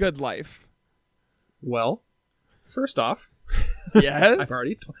like Good Life? Well, first off, Yes.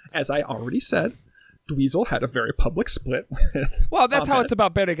 as I already said, Dweezil had a very public split. Well, that's how it's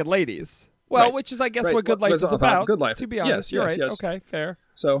about Bare Naked Ladies. Well, Right. which is, I guess, Right. what Good Life Well, is about. Good Life. To be honest, you're right. Yes. Okay, fair.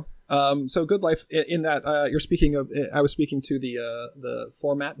 So, so Good Life. In that, you're speaking of. I was speaking to the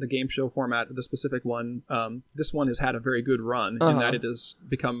format, the game show format, the specific one. This one has had a very good run in that it has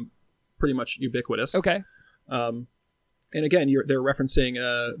become pretty much ubiquitous. Okay. And again, they're referencing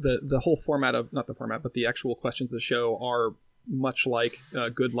the whole format of not the format, but the actual questions of the show are much like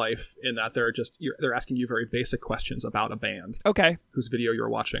Good Life in that they're asking you very basic questions about a band. Okay. Whose video you're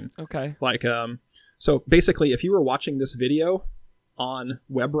watching. Okay. So basically, if you were watching this video on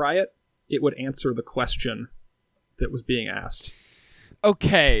Web Riot, it would answer the question that was being asked.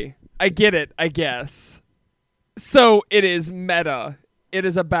 Okay. I get it, I guess. So it is meta. It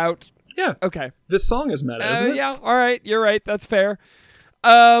is about... Yeah. Okay. This song is meta, isn't it? Yeah, all right. You're right. That's fair.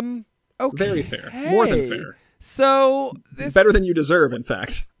 Okay. Very fair. More than fair. So this... Better than you deserve, in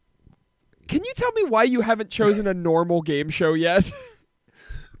fact. Can you tell me why you haven't chosen a normal game show yet?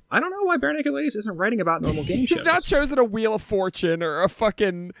 I don't know why Bare Naked Ladies isn't writing about normal game shows. You've not chosen a Wheel of Fortune or a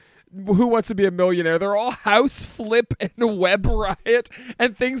fucking Who Wants to Be a Millionaire. They're all House Flip and Web Riot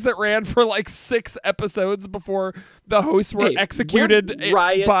and things that ran for 6 episodes before the hosts were executed Web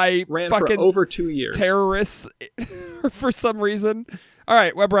Riot by ran fucking for over 2 years. terrorists for some reason. All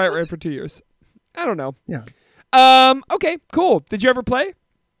right, Web Riot ran for 2 years. I don't know. Yeah. Okay, cool. Did you ever play?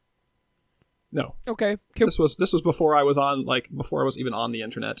 No. Okay. Cool. This was before I was on before I was even on the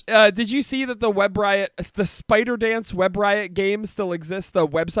internet. Did you see that the Spider Dance Web Riot game still exists? The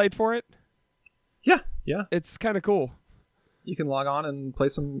website for it? Yeah. It's kind of cool. You can log on and play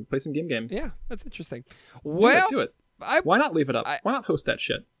some game. Yeah, that's interesting. Well, do it. Why not leave it up? Why not host that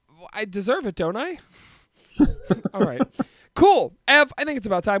shit? I deserve it, don't I? All right. Cool. Ev, I think it's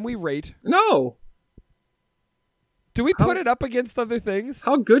about time we rate. No. Do we put it up against other things?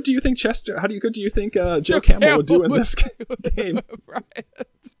 How good do you think good do you think Joe Campbell would do in this game? Right.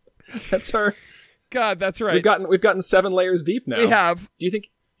 That's our. God, that's right. We've gotten 7 layers deep now. We have. Do you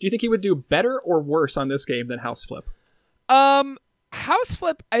think he would do better or worse on this game than House Flip? House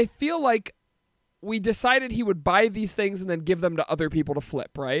Flip, I feel like we decided he would buy these things and then give them to other people to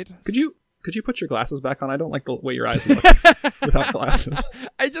flip, right? Could you put your glasses back on? I don't like the way your eyes look without glasses.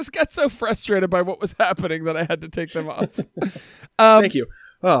 I just got so frustrated by what was happening that I had to take them off. Thank you.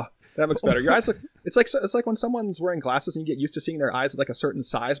 Oh, that looks better. Your eyes look. It's like when someone's wearing glasses and you get used to seeing their eyes at like a certain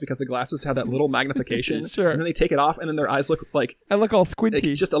size because the glasses have that little magnification. Sure. And then they take it off and then their eyes look like I look all squinty.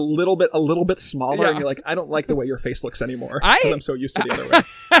 like just a little bit smaller. Yeah. And you're like, I don't like the way your face looks anymore. I- Because I'm so used to the other way.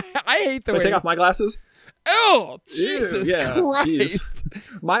 I hate the So I way. take off my glasses. Oh, Jesus yeah, Christ!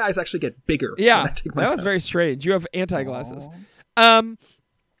 My eyes actually get bigger. Yeah, when I take my that was very glasses. strange. You have anti-glasses. Aw.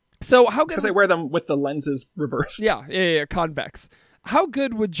 So how good? Because I wear them with the lenses reversed. Yeah, convex. How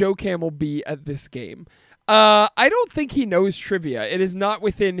good would Joe Camel be at this game? I don't think he knows trivia. It is not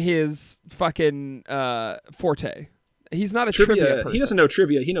within his fucking forte. He's not a trivia person. He doesn't know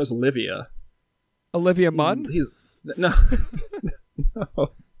trivia. He knows Olivia. Olivia Munn? He's no,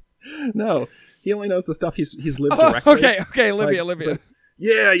 no. He only knows the stuff he's lived directly. Okay, Olivia. It's like,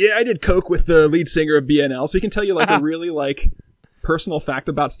 yeah, I did coke with the lead singer of BNL, so he can tell you like a really like personal fact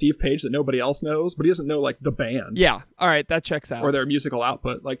about Steve Page that nobody else knows, but he doesn't know like the band. Yeah, all right, that checks out. Or their musical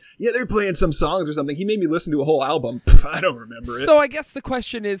output. Like, yeah, they're playing some songs or something. He made me listen to a whole album. Pff, I don't remember it. So I guess the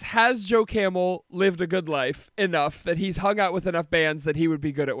question is, has Joe Camel lived a good life enough that he's hung out with enough bands that he would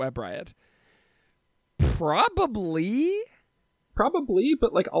be good at Web Riot? Probably,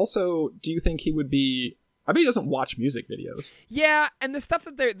 but like also, do you think he would be... I bet he doesn't watch music videos. Yeah, and the stuff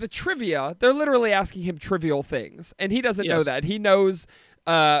that the trivia, they're literally asking him trivial things, and he doesn't know Yes. that. He knows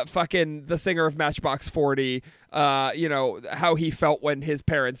fucking the singer of Matchbox 40, how he felt when his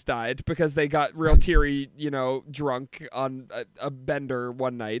parents died because they got real teary, drunk on a bender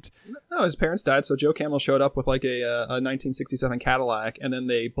one night. No, his parents died, so Joe Camel showed up with like a 1967 Cadillac, and then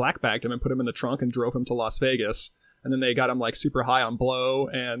they black-bagged him and put him in the trunk and drove him to Las Vegas. And then they got him like super high on blow,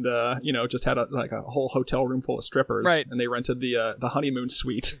 and just had a whole hotel room full of strippers. Right. And they rented the honeymoon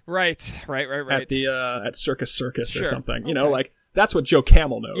suite Right. at the at Circus Sure. or something. Okay. Like that's what Joe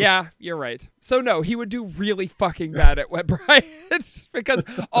Camel knows. Yeah, you're right. So no, he would do really fucking bad at Web Riot because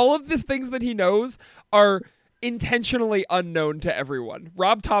all of the things that he knows are intentionally unknown to everyone.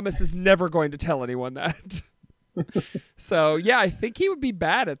 Rob Thomas is never going to tell anyone that. So yeah, I think he would be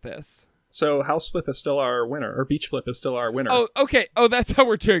bad at this. So House Flip is still our winner, or Beach Flip is still our winner. Oh, okay. Oh, that's how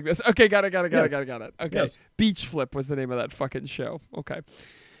we're doing this. Okay, got it. Yes. Okay. Yes. Beach Flip was the name of that fucking show. Okay.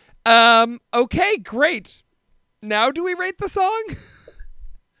 Okay, great. Now do we rate the song?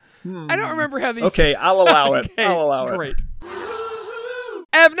 I don't remember how these... Okay, I'll allow it. Okay, I'll allow it. Great.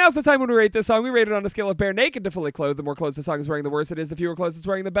 Ev, now's the time when we rate this song. We rate it on a scale of bare naked to fully clothed. The more clothes the song is wearing, the worse it is. The fewer clothes it's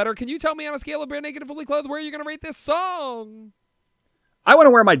wearing, the better. Can you tell me on a scale of bare naked to fully clothed where you're going to rate this song? I want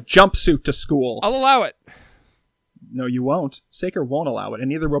to wear my jumpsuit to school. I'll allow it. No, you won't. Saker won't allow it, and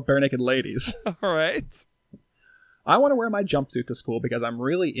neither will Bare Naked Ladies. All right. I want to wear my jumpsuit to school because I'm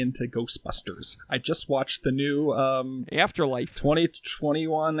really into Ghostbusters. I just watched the new Afterlife.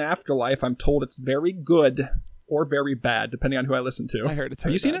 2021 Afterlife. I'm told it's very good or very bad, depending on who I listen to. I heard it's Have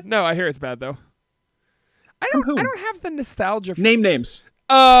very you seen bad. it? No, I hear it's bad, though. I From whom? don't have the nostalgia for... Name names.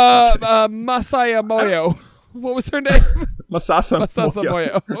 Masaya Moyo. What was her name? Masasa Masasa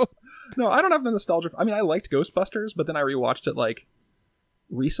Moyo. Moyo. No, I don't have the nostalgia. I mean, I liked Ghostbusters, but then I rewatched it like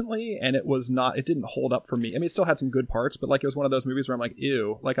recently, and it didn't hold up for me. I mean, it still had some good parts, but like it was one of those movies where I'm like,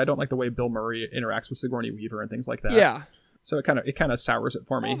 ew, like I don't like the way Bill Murray interacts with Sigourney Weaver and things like that. Yeah. So it kind of sours it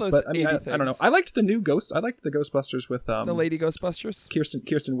for me. All those But I mean, I 80 don't know. things. I liked the Ghostbusters with The Lady Ghostbusters.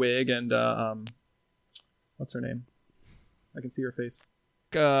 Kirsten Wiig and what's her name? I can see her face.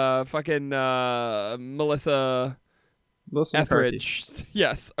 Fucking Melissa Melissa McCarthy. Etheridge.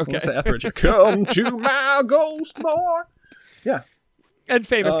 Yes. Okay. Melissa Etheridge. Come to my ghost boy. Yeah. And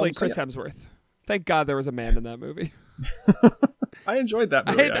famously, So Chris yeah. Hemsworth. Thank God there was a man in that movie. I enjoyed that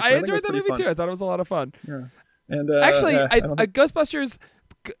movie. actually. I think it enjoyed was that pretty movie fun. too. I thought it was a lot of fun. Yeah. And Actually, I don't think- Ghostbusters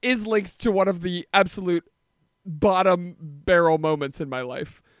is linked to one of the absolute bottom barrel moments in my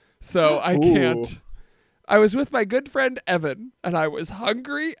life. So I can't. I was with my good friend Evan, and I was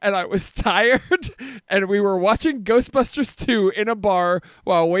hungry, and I was tired, and we were watching Ghostbusters 2 in a bar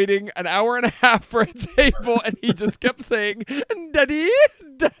while waiting an hour and a half for a table, and he just kept saying, "Daddy,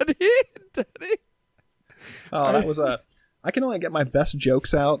 Daddy, Daddy." Oh, that was I can only get my best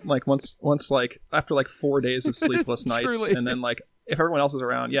jokes out like once like after like 4 days of sleepless nights, Truly. and then like if everyone else is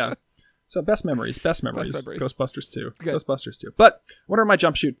around, yeah. So best memories. memories. Ghostbusters 2. Good. Ghostbusters 2. But I want to wear my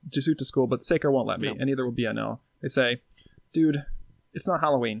jumpsuit to school, but Saker won't let me, No. and neither will BNL. They say, dude, it's not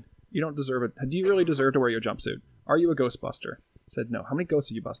Halloween. You don't deserve it. Do you really deserve to wear your jumpsuit? Are you a Ghostbuster? I said, no. How many ghosts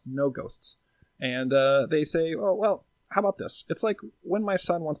have you busted? No ghosts. And they say, oh, well, how about this? It's like when my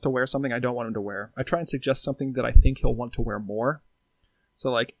son wants to wear something I don't want him to wear, I try and suggest something that I think he'll want to wear more.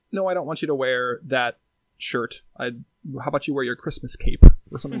 So like, no, I don't want you to wear that shirt. How about you wear your Christmas cape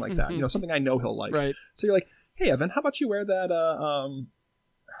or something like that? Something I know he'll like. Right. So you're like, hey, Evan, how about you wear that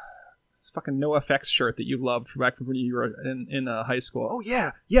fucking NoFX shirt that you loved back when you were in high school? Oh,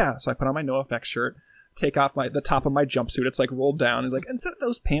 yeah. So I put on my NoFX shirt, take off the top of my jumpsuit. It's like rolled down. It's like, instead of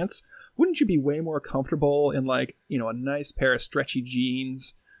those pants, wouldn't you be way more comfortable in like, a nice pair of stretchy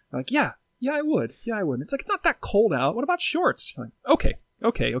jeans? I'm like, yeah, I would. Yeah, I would. It's like, it's not that cold out. What about shorts? I'm like,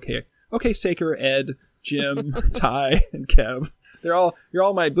 okay, Saker, Ed, Jim, Ty, and Kev. You're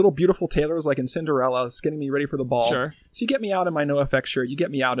all my little beautiful tailors like in Cinderella. It's getting me ready for the ball. Sure. So you get me out in my NoFX shirt. You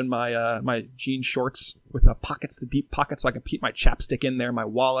get me out in my my jean shorts with the deep pockets, so I can keep my chapstick in there, my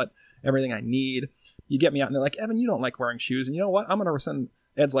wallet, everything I need. You get me out, and they're like, Evan, you don't like wearing shoes, and you know what? I'm gonna send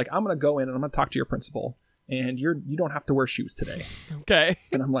Ed's like, I'm gonna go in and I'm gonna talk to your principal, and you don't have to wear shoes today. Okay.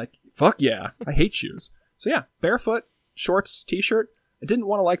 And I'm like, fuck yeah, I hate shoes. So yeah, barefoot, shorts, t-shirt. I didn't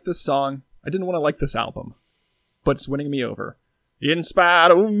want to like this song. I didn't want to like this album, but it's winning me over. In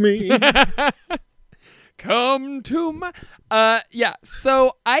spite of me. Come to my... yeah,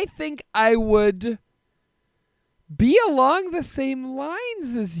 so I think I would be along the same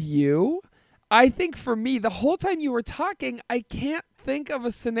lines as you. I think for me, the whole time you were talking, I can't think of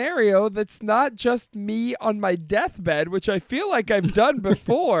a scenario that's not just me on my deathbed, which I feel like I've done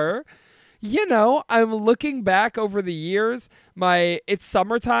before. I'm looking back over the years. It's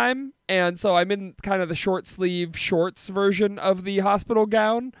summertime, and so I'm in kind of the short sleeve shorts version of the hospital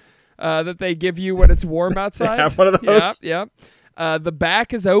gown that they give you when it's warm outside. Have one of those. Yeah. The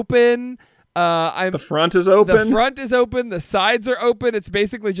back is open. The front is open. The front is open. The sides are open. It's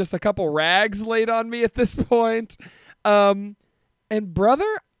basically just a couple rags laid on me at this point. And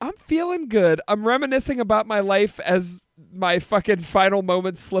brother, I'm feeling good. I'm reminiscing about my life as my fucking final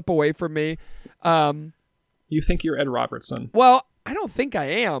moments slip away from me. You think you're Ed Robertson? Well, I don't think I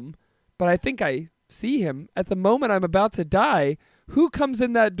am, but I think I see him. At the moment I'm about to die, who comes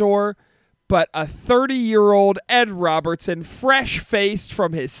in that door but a 30-year-old Ed Robertson, fresh-faced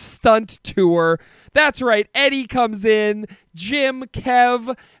from his stunt tour. That's right, Eddie comes in, Jim,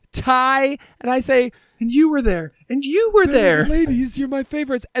 Kev, Ty, and I say, and you were there, and you were there. Ladies, you're my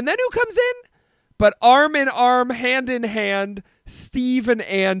favorites. And then who comes in? But arm in arm, hand in hand, Steve and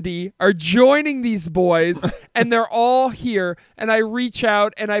Andy are joining these boys, and they're all here. And I reach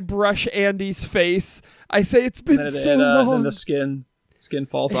out and I brush Andy's face. I say, it's been so long. And then the skin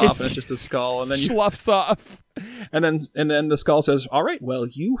falls off, and it's just a skull, and then sloughs off. And then the skull says, "All right, well,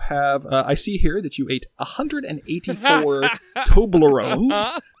 you have. I see here that you ate 184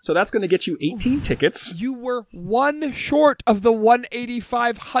 Toblerones, so that's going to get you 18 tickets. You were one short of the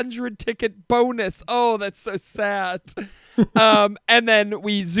 1,800 ticket bonus. Oh, that's so sad." And then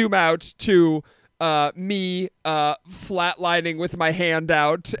we zoom out to me flatlining with my hand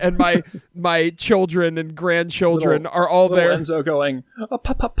out, and my children and grandchildren are all there. Enzo going,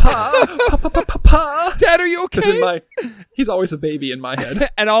 pa. Dad, are you okay? He's always a baby in my head.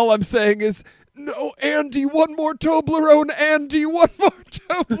 And all I'm saying is, no, Andy, one more Toblerone. Andy, one more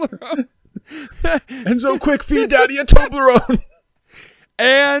Toblerone. Enzo, quick, feed Daddy a Toblerone.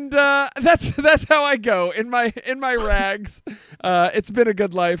 And that's how I go in my rags. It's been a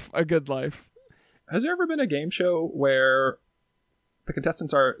good life. Has there ever been a game show where the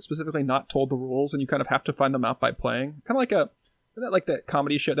contestants are specifically not told the rules and you kind of have to find them out by playing? Kind of like that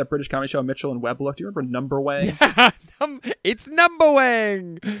comedy show, that British comedy show, Mitchell and Webb Look. Do you remember Numberwang? Yeah, it's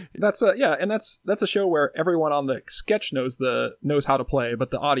Numberwang. That's a show where everyone on the sketch knows how to play,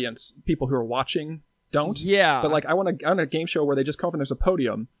 but the audience, people who are watching, don't. Yeah. But like I want a game show where they just come up and there's a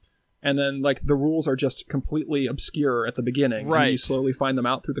podium. And then, like, the rules are just completely obscure at the beginning. Right. And you slowly find them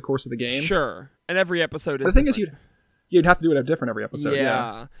out through the course of the game. Sure. And every episode is The thing different. is, you'd have to do it different every episode.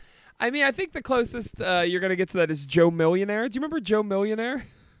 Yeah. I mean, I think the closest you're going to get to that is Joe Millionaire. Do you remember Joe Millionaire?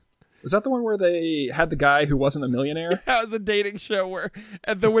 Was that the one where they had the guy who wasn't a millionaire? That was a dating show where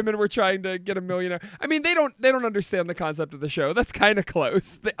the women were trying to get a millionaire. I mean, they don't understand the concept of the show. That's kind of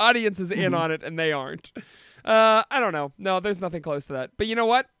close. The audience is in on it, and they aren't. I don't know. No, there's nothing close to that. But you know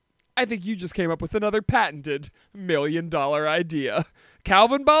what? I think you just came up with another patented $1 million idea.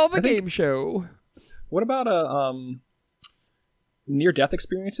 Calvin Ball, the game show. What about near-death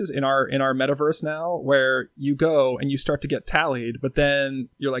experiences in our metaverse now, where you go and you start to get tallied, but then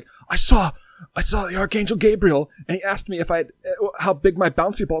you're like, I saw the Archangel Gabriel, and he asked me how big my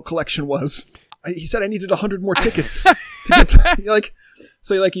bouncy ball collection was. He said I needed 100 more tickets to get like.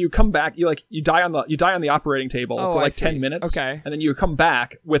 So like you come back, you die on the operating table for like 10 minutes, okay, and then you come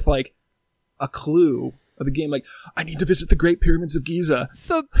back with like a clue of the game, like I need to visit the Great Pyramids of Giza.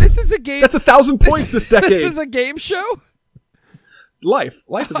 So this is a game. That's 1,000 points this decade. This is a game show. Life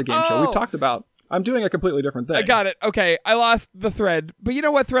is a game show. We've talked about. I'm doing a completely different thing. I got it. Okay, I lost the thread, but you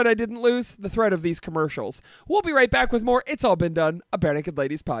know what thread I didn't lose? The thread of these commercials. We'll be right back with more. It's All Been Done, a Bare Naked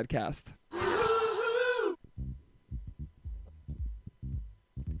Ladies podcast.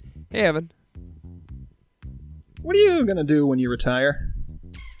 Hey, Evan. What are you going to do when you retire?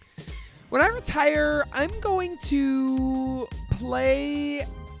 When I retire, I'm going to play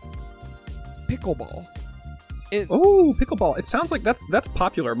pickleball. Oh, pickleball. It sounds like that's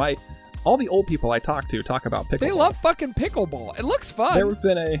popular. All the old people I talk about pickleball. They love fucking pickleball. It looks fun.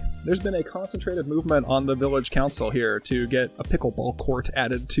 There's been a concentrated movement on the village council here to get a pickleball court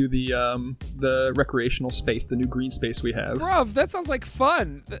added to the recreational space, the new green space we have. Bruv, that sounds like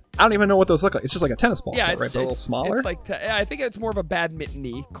fun. I don't even know what those look like. It's just like a tennis ball, yeah, court, right? But a little smaller. It's like I think it's more of a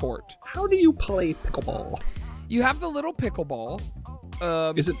badminton-y court. How do you play pickleball? You have the little pickleball.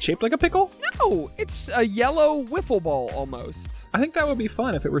 Is it shaped like a pickle? No, it's a yellow wiffle ball almost. I think that would be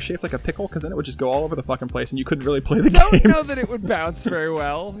fun if it were shaped like a pickle, because then it would just go all over the fucking place and you couldn't really play the game. Don't know that it would bounce very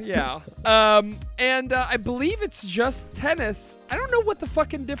well. Yeah. And I believe it's just tennis. I don't know what the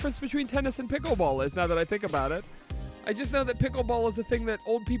fucking difference between tennis and pickleball is now that I think about it. I just know that pickleball is a thing that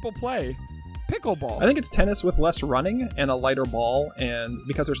old people play. Pickleball. I think it's tennis with less running and a lighter ball, and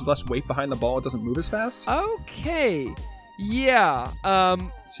because there's less weight behind the ball, it doesn't move as fast. Okay. Yeah. So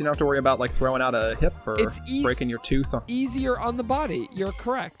you don't have to worry about like throwing out a hip or it's breaking your tooth. Easier on the body. You're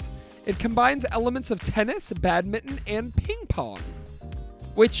correct. It combines elements of tennis, badminton, and ping pong,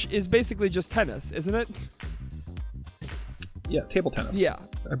 which is basically just tennis, isn't it? Yeah, table tennis. Yeah.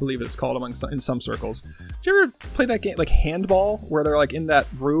 I believe it's called in some circles. Did you ever play that game like handball, where they're like in that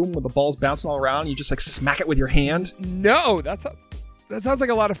room with the balls bouncing all around and you just like smack it with your hand? No, that sounds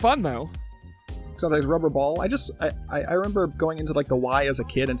like a lot of fun though. So there's rubber ball. I remember going into like the Y as a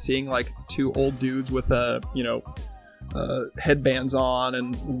kid and seeing like two old dudes with headbands on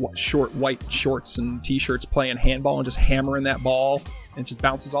and short white shorts and t-shirts playing handball and just hammering that ball and it just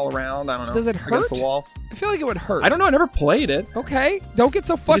bounces all around. I don't know. Does it hurt? Against the wall. I feel like it would hurt. I don't know. I never played it. Okay, don't get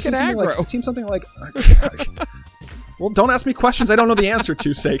so fucking aggro. It seems something like. Well, don't ask me questions I don't know the answer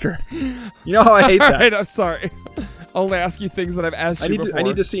to, Saker. You know how I hate that. All right, I'm sorry. I'll only ask you things that I've asked you before. I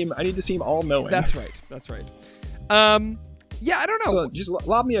need to seem all knowing. That's right. Yeah, I don't know. So just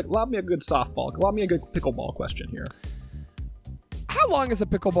lob me a good softball. Lob me a good pickleball question here. How long is a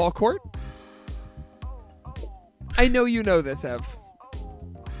pickleball court? I know you know this, Ev.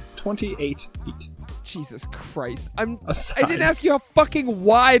 28 feet. Jesus Christ. I Aside. didn't ask you how fucking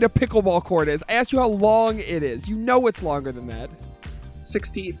wide a pickleball court is. I asked you how long it is. You know it's longer than that.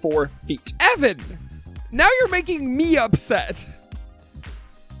 64 feet. Evan! Now you're making me upset.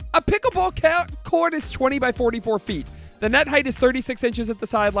 A pickleball court is 20 by 44 feet. The net height is 36 inches at the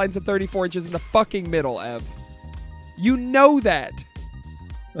sidelines and 34 inches in the fucking middle, Ev. You know that.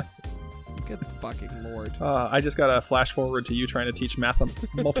 Good fucking lord. I just got a flash forward to you trying to teach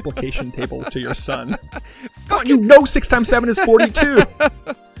multiplication tables to your son. Come on, you know 6 times 7 is 42.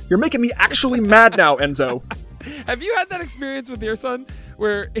 You're making me actually mad now, Enzo. Have you had that experience with your son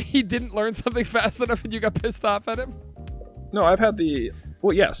where he didn't learn something fast enough and you got pissed off at him? No, I've had the...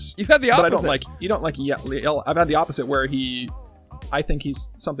 Well, yes. You've had the opposite. But you don't like yell. I've had the opposite where I think he's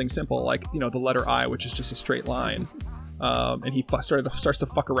something simple, like, the letter I, which is just a straight line. And he starts to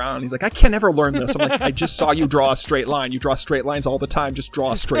fuck around. And he's like, I can never learn this. I'm like, I just saw you draw a straight line. You draw straight lines all the time. Just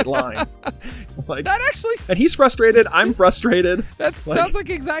draw a straight line. Like, that actually... And he's frustrated. I'm frustrated. That sounds like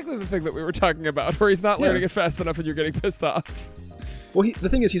exactly the thing that we were talking about, where he's not learning it fast enough and you're getting pissed off. Well, the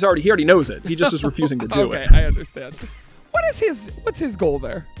thing is, he already knows it. He just is refusing to do it. Okay, I understand. What's his goal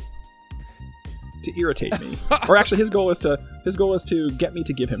there? To irritate me. Or actually, his goal is to get me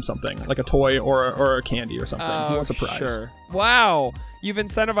to give him something, like a toy or a candy or something. He wants a prize. Sure. Wow. You've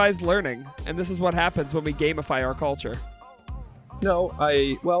incentivized learning, and this is what happens when we gamify our culture. No,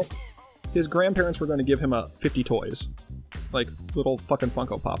 his grandparents were going to give him 50 toys. Like little fucking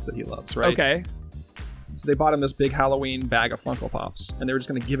Funko Pops that he loves, right? Okay. So they bought him this big Halloween bag of Funko Pops, and they were just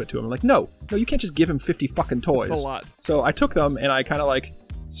going to give it to him. I'm like, no, you can't just give him 50 fucking toys. That's a lot. So I took them, and I kind of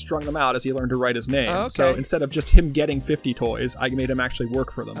strung them out as he learned to write his name. Okay. So instead of just him getting 50 toys, I made him actually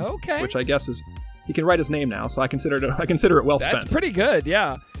work for them. Okay. Which I guess is He can write his name now, so I consider it well spent. That's pretty good,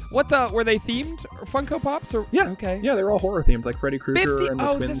 yeah. What were they themed Funko Pops or Yeah. Okay. Yeah, they're all horror themed, like Freddy Krueger and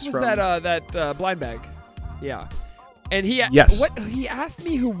the twins this was from. that blind bag. Yeah. And Yes. he asked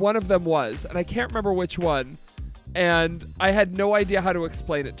me who one of them was, and I can't remember which one. And I had no idea how to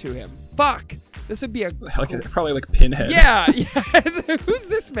explain it to him. Fuck. This would be a Probably like Pinhead. Yeah. Who's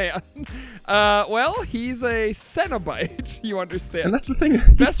this man? Well, he's a Cenobite. You understand? And that's the thing.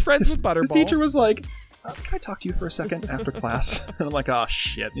 Best friends with Butterball. His teacher was like, "Can I talk to you for a second after class?" And I'm like, "Oh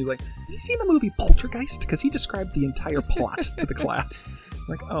shit!" And he's like, "Has he seen the movie Poltergeist? Because he described the entire plot to the class." I'm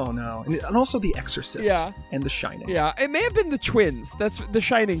like, "Oh no!" And also The Exorcist. Yeah. And The Shining. Yeah, it may have been the twins. That's the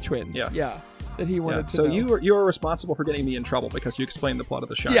Shining twins. Yeah. That he wanted Yeah. to So know. you were responsible for getting me in trouble because you explained the plot of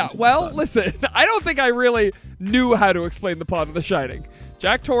The Shining. Yeah, to my well, son. listen, I don't think I really knew how to explain the plot of The Shining.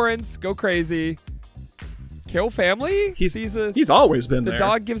 Jack Torrance, go crazy, kill family. He's always been the there.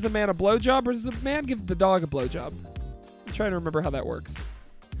 dog gives a man a blowjob, or does the man give the dog a blowjob? I'm trying to remember how that works.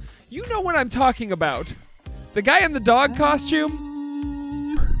 You know what I'm talking about. The guy in the dog costume.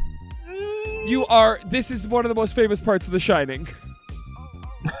 This is one of the most famous parts of The Shining.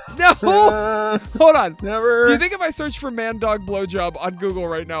 No! Hold on. Never. Do you think if I search for man dog blowjob on Google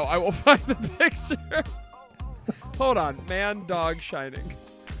right now, I will find the picture? Hold on. Man dog Shining.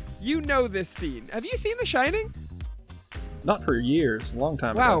 You know this scene. Have you seen The Shining? Not for years. A long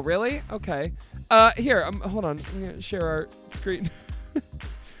time Wow, ago. really? Okay. Here, hold on. I'm going to share our screen.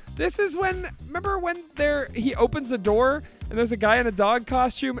 This is remember when he opens a door and there's a guy in a dog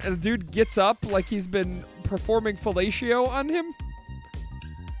costume and a dude gets up like he's been performing fellatio on him?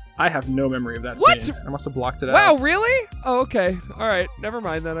 I have no memory of that What? scene. I must have blocked it out. Wow, really? Oh, okay. All right. Never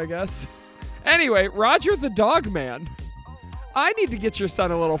mind then, I guess. Anyway, Roger the Dog Man. I need to get your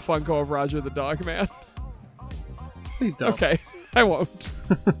son a little Funko of Roger the Dog Man. Please don't. Okay. I won't.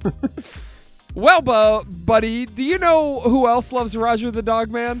 Well, buddy, do you know who else loves Roger the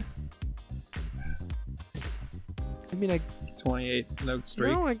Dog Man? I mean, 28 notes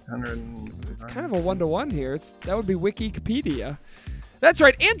straight. No, 100. it's kind of a 1-to-1 here. That would be Wikipedia. That's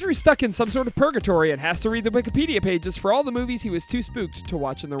right. Andrew's stuck in some sort of purgatory and has to read the Wikipedia pages for all the movies he was too spooked to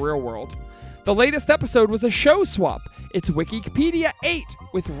watch in the real world. The latest episode was a show swap. It's Wikipedia 8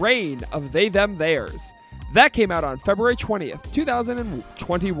 with Reign of They Them Theirs. That came out on February 20th,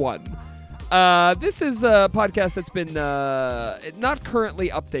 2021. This is a podcast that's been not currently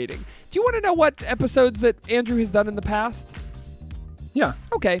updating. Do you want to know what episodes that Andrew has done in the past? Yeah.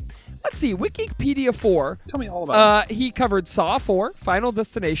 Okay. Let's see. Wikipedia 4. Tell me all about it. He covered Saw 4, Final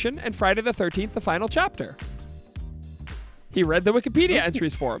Destination, and Friday the 13th, the final chapter. He read the Wikipedia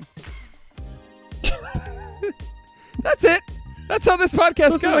entries for him. That's it. That's how this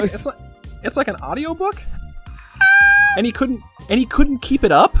podcast goes. It's like an audiobook? And he couldn't keep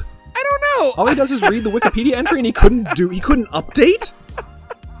it up? I don't know. All he does is read the Wikipedia entry and he couldn't update?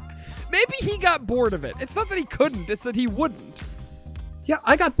 Maybe he got bored of it. It's not that he couldn't, it's that he wouldn't. Yeah,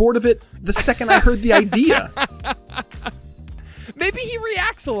 I got bored of it the second I heard the idea. Maybe he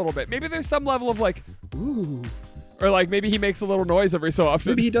reacts a little bit. Maybe there's some level of like, ooh. Or like maybe he makes a little noise every so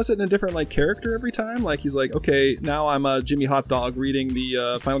often. Maybe he does it in a different like character every time. Like he's like, okay, now I'm Jimmy Hot Dog reading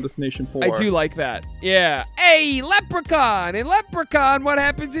the Final Destination 4. I do like that. Yeah. Hey, Leprechaun! In Leprechaun, what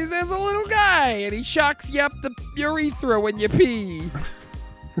happens is there's a little guy and he shocks you up the urethra when you pee.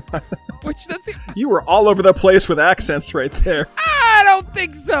 Which that's it. You were all over the place with accents right there. I don't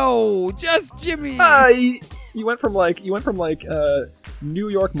think so. Just Jimmy. You went from like New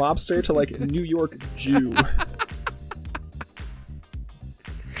York mobster to like New York Jew.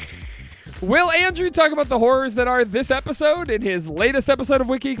 Will Andrew talk about the horrors that are this episode in his latest episode of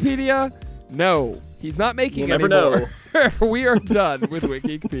Wikipedia? No, he's not making We'll any never more. We are done with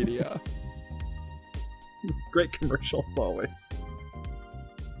Wikipedia. Great commercial as always.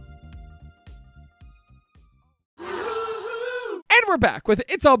 And we're back with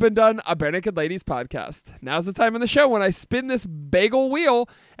It's All Been Done, a Bare Naked Ladies podcast. Now's the time in the show when I spin this bagel wheel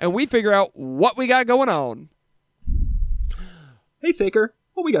and we figure out what we got going on. Hey, Saker.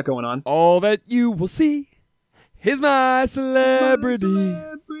 What we got going on? All that you will see is my celebrity.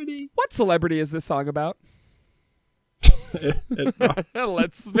 What celebrity is this song about?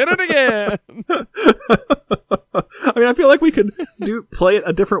 Let's spin it again. I mean, I feel like we could play it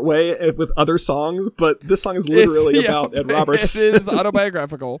a different way with other songs, but this song is literally about Ed Roberts. It is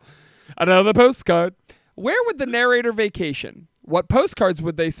autobiographical. Another postcard. Where would the narrator vacation? What postcards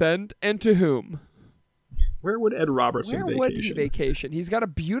would they send, and to whom? Where would Ed Robertson vacation? Where would he vacation? He's got a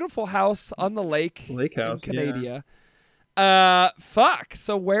beautiful house on the lake. Lake house, in Canada. Fuck.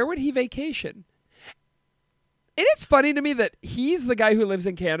 So where would he vacation? It is funny to me that he's the guy who lives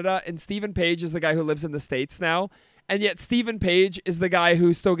in Canada and Stephen Page is the guy who lives in the States now. And yet Stephen Page is the guy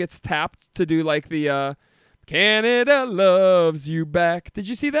who still gets tapped to do like the Canada loves you back. Did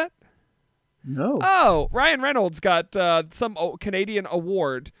you see that? No. Oh, Ryan Reynolds got some Canadian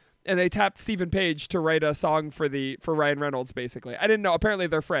award, and they tapped Stephen Page to write a song for Ryan Reynolds. Basically, I didn't know. Apparently,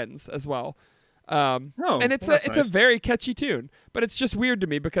 they're friends as well. And it's a very catchy tune, but it's just weird to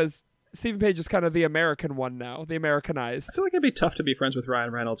me because Stephen Page is kind of the American one now, the Americanized. I feel like it'd be tough to be friends with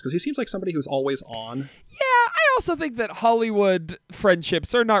Ryan Reynolds because he seems like somebody who's always on. Yeah, I also think that Hollywood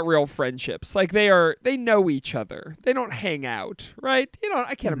friendships are not real friendships. Like they know each other. They don't hang out, right?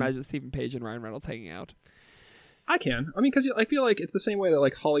 I can't imagine Stephen Page and Ryan Reynolds hanging out. I can. I mean, because I feel like it's the same way that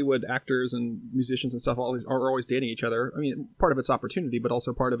like Hollywood actors and musicians and stuff are always dating each other. I mean, part of it's opportunity, but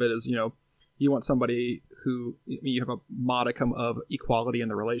also part of it is, you want somebody who you have a modicum of equality in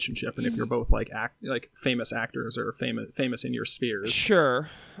the relationship, and if you're both like famous actors or famous in your spheres, sure.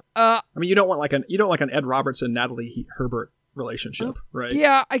 I mean, you don't want like an Ed Robertson Natalie Herbert relationship, right?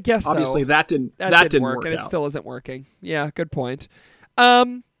 Yeah, I guess obviously so. that didn't work, and out. It still isn't working. Yeah, good point. Yeah,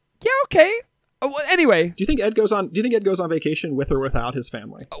 okay. Well, anyway, do you think Ed goes on vacation with or without his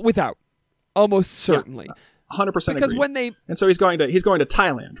family? Without, almost certainly. 100% because agreed. And so he's going to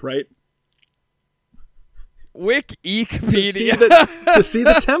Thailand, right? Wikipedia to see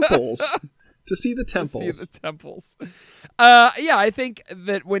the temples. To see the temples. Yeah, I think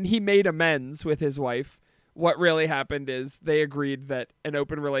that when he made amends with his wife, what really happened is they agreed that an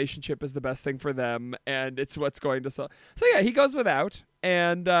open relationship is the best thing for them, and it's what's going to solve. So yeah, he goes without,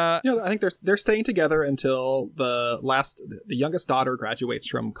 and I think they're staying together until the youngest daughter graduates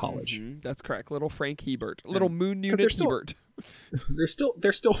from college. Mm-hmm, that's correct. Little Frank Hebert, little Moon Unit Hebert. They're still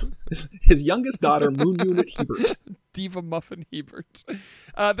his youngest daughter, Moon Unit Hebert. Diva Muffin Hebert.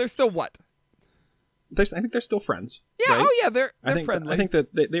 They're still what? I think they're still friends. Yeah. Right? Oh yeah. They're friendly. I think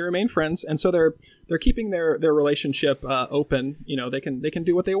that they remain friends, and so they're keeping their relationship open. They can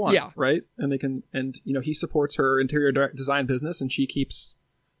do what they want. Yeah. Right. And they can, he supports her interior design business, and she keeps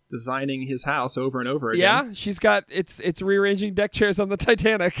designing his house over and over again. Yeah. She's got it's rearranging deck chairs on the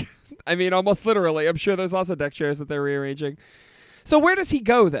Titanic. I mean, almost literally. I'm sure there's lots of deck chairs that they're rearranging. So where does he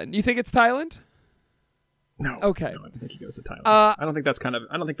go then? You think it's Thailand? No. Okay. No, I don't think he goes to Thailand. I don't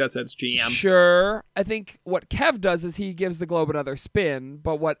think that's Ed's GM. Sure. I think what Kev does is he gives the globe another spin,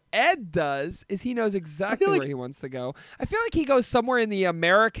 but what Ed does is he knows exactly where he wants to go. I feel like he goes somewhere in the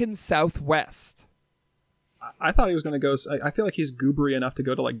American Southwest. I thought he was going to go. I feel like he's goobery enough to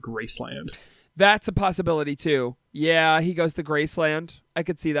go to like Graceland. That's a possibility too. Yeah, he goes to Graceland. I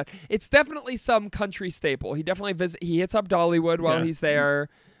could see that. It's definitely some country staple. He definitely he hits up Dollywood while he's there.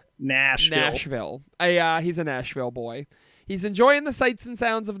 Nashville. He's a Nashville boy. He's enjoying the sights and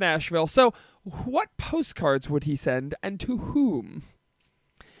sounds of Nashville. So what postcards would he send and to whom?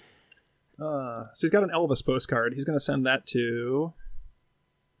 So he's got an Elvis postcard. He's going to send that to...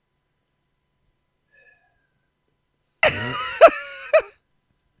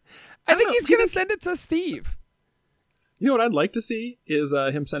 I think he's going to send it to Steve. You know what I'd like to see is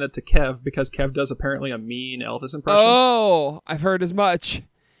him send it to Kev, because Kev does apparently a mean Elvis impression. Oh, I've heard as much.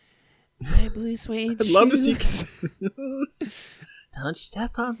 My blue suede shoes. I'd love to see. Don't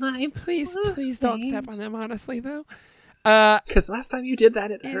step on my please don't step on them. Honestly, though, because last time you did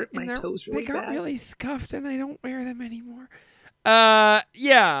that, it hurt my toes really bad. They got really scuffed, and I don't wear them anymore.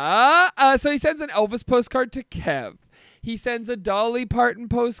 Yeah. So he sends an Elvis postcard to Kev. He sends a Dolly Parton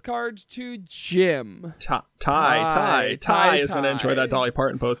postcard to Jim. Ty is going to enjoy that Dolly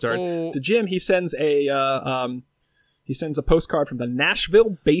Parton postcard. To Jim, he sends a postcard from the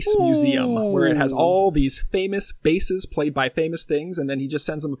Nashville Bass Museum, where it has all these famous basses played by famous things, and then he just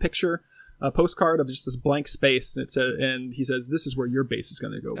sends him a postcard of just this blank space, and he says, "This is where your bass is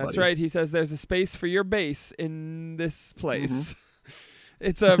going to go." That's buddy. right. He says, "There's a space for your bass in this place." Mm-hmm.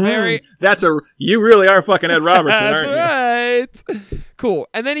 It's a very... You really are fucking Ed Robertson, aren't you? That's right. Cool.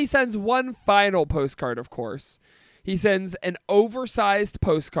 And then he sends one final postcard, of course. He sends an oversized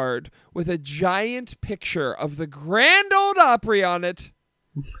postcard with a giant picture of the Grand Ole Opry on it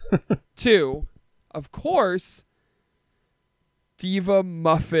to, of course, Diva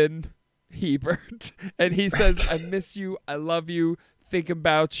Muffin Hebert. And he says, "I miss you. I love you. Think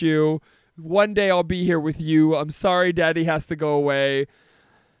about you. One day I'll be here with you. I'm sorry Daddy has to go away.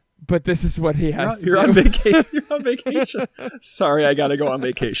 But this is what he has to do." You're on vacation. Sorry, I got to go on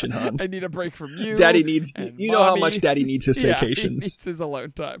vacation, hon. I need a break from you. Daddy needs... You know how much Daddy needs his vacations. He needs his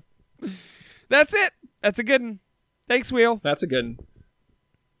alone time. That's it. That's a good one. Thanks, Wheel. That's a good one.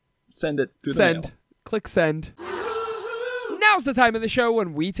 Send it through the mail. Click send. Now's the time of the show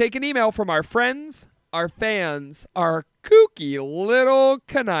when we take an email from our friends our fans are kooky little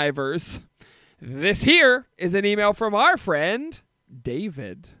connivers. This here is an email from our friend,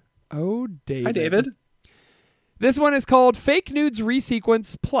 David. Oh, David. Hi, David. This one is called Fake Nudes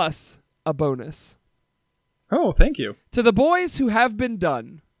Resequence Plus a Bonus. Oh, thank you. To the boys who have been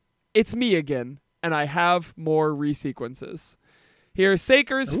done, it's me again, and I have more resequences. Here's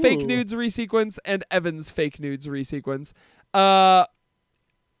Saker's Fake Nudes Resequence and Evan's Fake Nudes Resequence.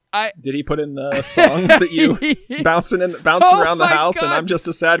 Did he put in the songs that you bouncing around the house God. and I'm just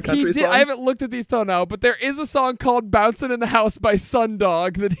a sad country song? I haven't looked at these till now, but there is a song called Bouncing in the House by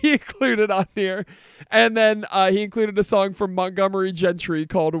Sundog that he included on here. And then he included a song from Montgomery Gentry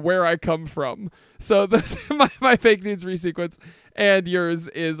called Where I Come From. So this my Fake Nudes Resequence. And yours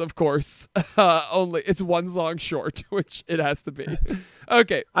is, of course, it's one song short, which it has to be.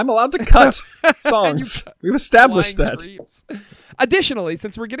 Okay. I'm allowed to cut songs. We've established that. Dreams. Additionally,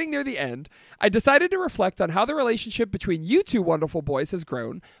 since we're getting near the end, I decided to reflect on how the relationship between you two wonderful boys has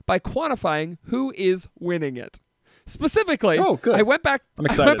grown by quantifying who is winning it. Specifically, good. I went back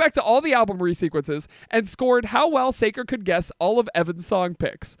to all the album resequences and scored how well Saker could guess all of Evan's song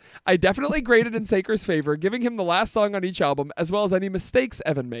picks. I definitely graded in Saker's favor, giving him the last song on each album, as well as any mistakes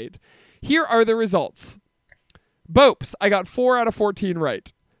Evan made. Here are the results. Bopes, I got 4 out of 14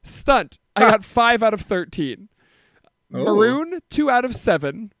 right. Stunt, I got 5 out of 13. Maroon, 2 out of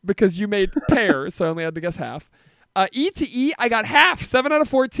 7, because you made pairs, so I only had to guess half. E, I got half, 7 out of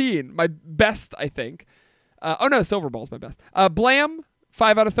 14. My best, I think. Silver Ball's my best. Blam,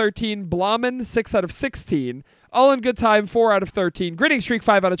 5 out of 13. Blommen, 6 out of 16. All in Good Time, 4 out of 13. Grinning Streak,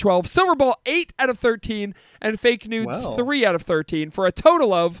 5 out of 12. Silver Ball, 8 out of 13. And Fake Nudes, 3 out of 13. For a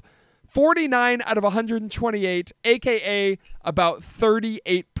total of 49 out of 128, a.k.a. about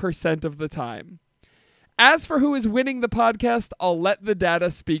 38% of the time. As for who is winning the podcast, I'll let the data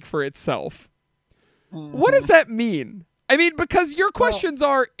speak for itself. What does that mean? I mean, because your questions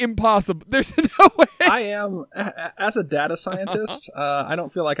are impossible. There's no way. I am, as a data scientist, I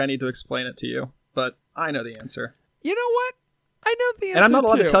don't feel like I need to explain it to you, but I know the answer. You know what? I know the answer, and I'm not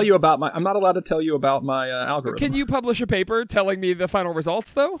allowed too. to tell you about my. I'm not allowed to tell you about my algorithm. Can you publish a paper telling me the final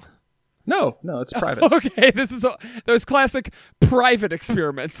results, though? No, it's private. Okay, this is those classic private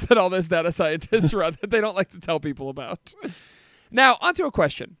experiments that all those data scientists run that they don't like to tell people about. Now, onto a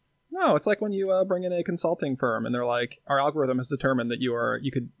question. No, it's like when you bring in a consulting firm and they're like, our algorithm has determined that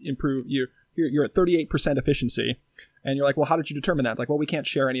you could improve, you're at 38% efficiency. And you're like, well, how did you determine that? Like, well, we can't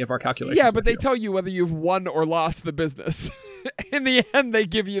share any of our calculations. Yeah, but they tell you whether you've won or lost the business. In the end, they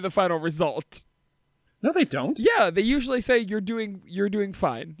give you the final result. No, they don't. Yeah, they usually say you're doing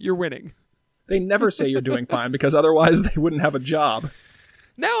fine. You're winning. They never say you're doing fine because otherwise they wouldn't have a job.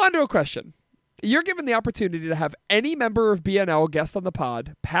 Now onto a question. You're given the opportunity to have any member of BNL guest on the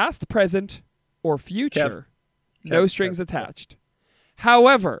pod, past, present, or future. No strings attached.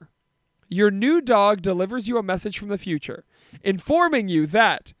 However, your new dog delivers you a message from the future, informing you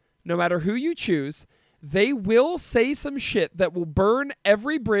that, no matter who you choose, they will say some shit that will burn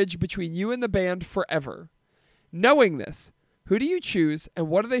every bridge between you and the band forever. Knowing this, who do you choose, and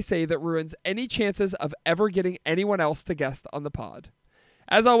what do they say that ruins any chances of ever getting anyone else to guest on the pod?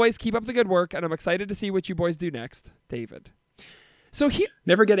 As always, keep up the good work, and I'm excited to see what you boys do next. David. So here,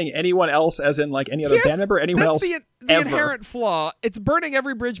 never getting anyone else, as in like any other band member, anyone else the inherent flaw. It's burning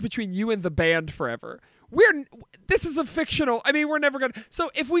every bridge between you and the band forever. This is a fictional. I mean, we're never gonna. So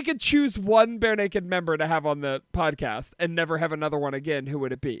if we could choose one Bare Naked member to have on the podcast and never have another one again, who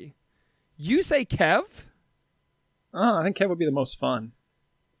would it be? You say Kev? I think Kev would be the most fun.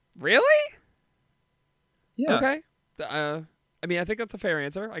 Really? Yeah. Okay. I mean, I think that's a fair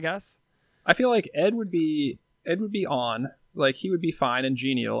answer, I guess. I feel like Ed would be on. Like, he would be fine and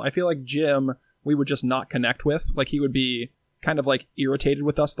genial. I feel like Jim, we would just not connect with. Like, he would be kind of, like, irritated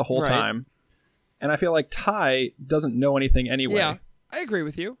with us the whole time. And I feel like Ty doesn't know anything anyway. Yeah, I agree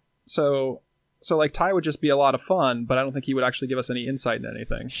with you. So like, Ty would just be a lot of fun, but I don't think he would actually give us any insight into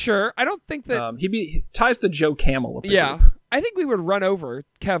anything. Sure. I don't think that... Ty's the Joe Camel of the group. I think we would run over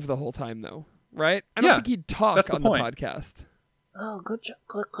Kev the whole time, though. Right? I don't think he'd talk on the podcast. Oh,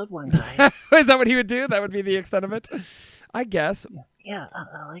 good one, guys. Is that what he would do? That would be the extent of it? I guess. Yeah,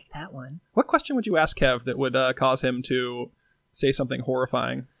 I like that one. What question would you ask Kev that would cause him to say something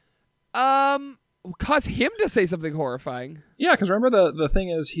horrifying? Cause him to say something horrifying? Yeah, because remember the thing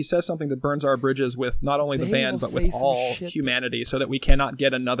is, he says something that burns our bridges with not only the band, but with all humanity, so that we cannot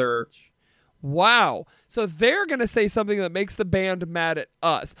get another... Wow. So they're going to say something that makes the band mad at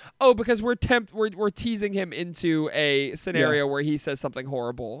us. Oh, because we're teasing him into a scenario where he says something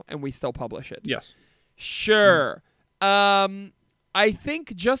horrible and we still publish it. Yes. Sure. I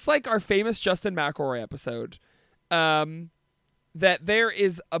think just like our famous Justin McElroy episode, that there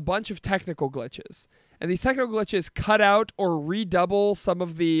is a bunch of technical glitches. And these technical glitches cut out or redouble some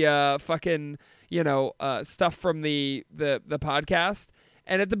of the fucking, stuff from the podcast.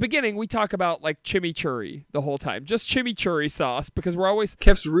 And at the beginning, we talk about like chimichurri the whole time. Just chimichurri sauce, because we're always...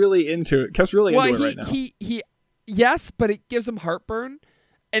 Kev's really into it. Kev's really into it right now. Yes, but it gives him heartburn.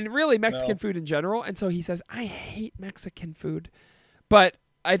 And really Mexican food in general. And so he says, I hate Mexican food. But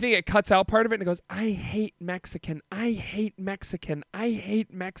I think it cuts out part of it and it goes, I hate Mexican. I hate Mexican. I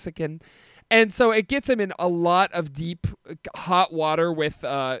hate Mexican. And so it gets him in a lot of deep hot water with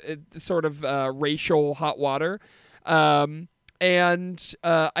sort of racial hot water. And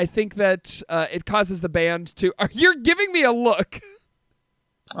I think that it causes the band to... You're giving me a look.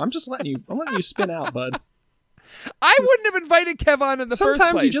 I'm letting you spin out, bud. I wouldn't have invited Kev on in the first place.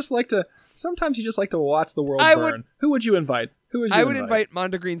 Sometimes you just like to watch the world burn. Who would you invite? I would invite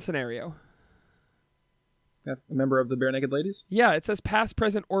Mondegreen Scenario. A member of the Bare Naked Ladies? Yeah, it says past,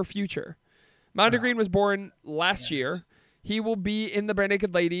 present, or future. Mondegreen was born last year. He will be in the Bare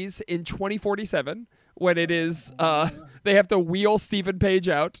Naked Ladies in 2047 when it is they have to wheel Stephen Page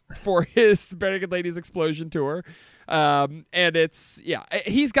out for his Bare Naked Ladies Explosion tour. And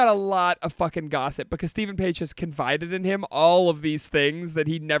he's got a lot of fucking gossip because Stephen Page has confided in him all of these things that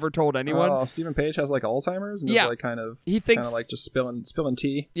he never told anyone. Oh, Stephen Page has like Alzheimer's and yeah. just like kind of like just spilling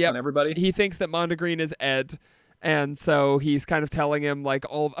tea on everybody. He thinks that Mondegreen is Ed, and so he's kind of telling him like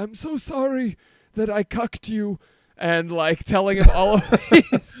I'm so sorry that I cucked you. And, like, telling him all of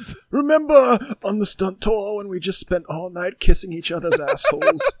these. Remember on the stunt tour when we just spent all night kissing each other's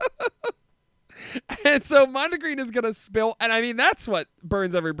assholes? And so Mondegreen is going to spill. And, I mean, that's what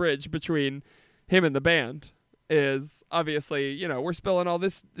burns every bridge between him and the band is, obviously, we're spilling all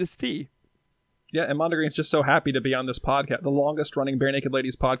this tea. Yeah, and Mondegreen's just so happy to be on this podcast, the longest-running Bare Naked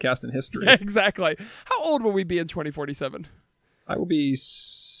Ladies podcast in history. Yeah, exactly. How old will we be in 2047? I will be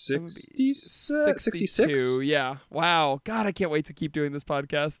 66. Yeah. Wow. God, I can't wait to keep doing this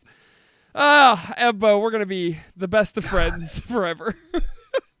podcast. Ebbo, we're going to be the best of friends forever.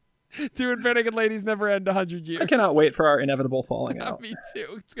 Doing Bare Naked Ladies never end 100 years. I cannot wait for our inevitable falling out. Me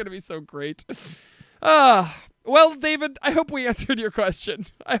too. It's going to be so great. Well, David, I hope we answered your question.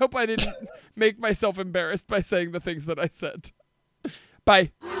 I hope I didn't make myself embarrassed by saying the things that I said.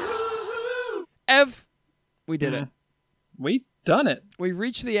 Bye. Ev, we did it. We done it. We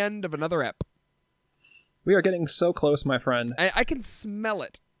reached the end of another ep. We are getting so close, my friend. I can smell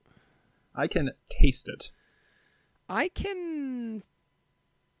it. I can taste it. I can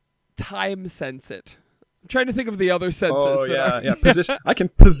time sense it. I'm trying to think of the other senses. Oh, yeah. I can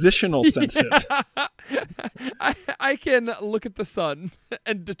positional sense it. I can look at the sun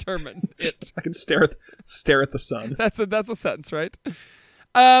and determine it. I can stare at the sun. That's a sense, right?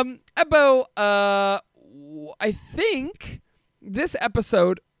 Ebbo, I think this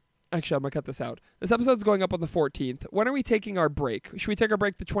episode... Actually, I'm going to cut this out. This episode's going up on the 14th. When are we taking our break? Should we take our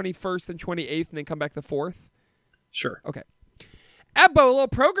break the 21st and 28th and then come back the 4th? Sure. Okay. Ebbo, a little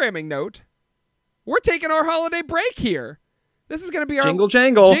programming note. We're taking our holiday break here. This is going to be our... Jingle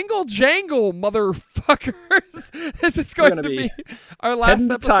jangle. Jingle jangle, motherfuckers. This is going to be our last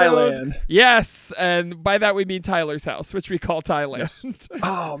episode. Thailand. Yes, and by that we mean Tyler's house, which we call Thailand. Yes.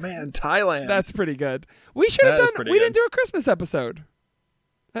 Oh, man, Thailand. That's pretty good. We should have done... We didn't do a Christmas episode.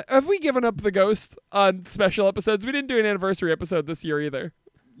 Have we given up the ghost on special episodes? We didn't do an anniversary episode this year either.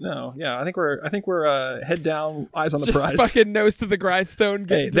 No, yeah, I think we're head down, eyes on the prize. Just fucking nose to the grindstone.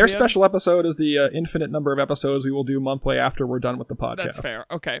 Hey, their special episode is the infinite number of episodes we will do monthly after we're done with the podcast. That's fair.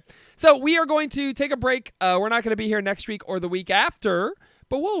 Okay, so we are going to take a break. We're not going to be here next week or the week after,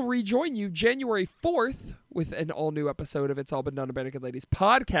 but we'll rejoin you January 4th with an all-new episode of It's All Been Done to Bare Naked Ladies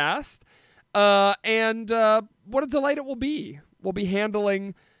podcast. And what a delight it will be. We'll be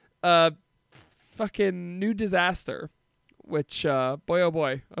handling fucking New Disaster, which, boy, oh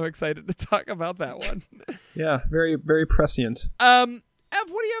boy, I'm excited to talk about that one. Yeah, very, very prescient. Ev,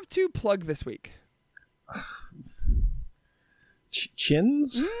 what do you have to plug this week?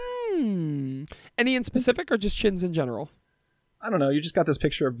 Chins? Any in specific or just chins in general? I don't know. You just got this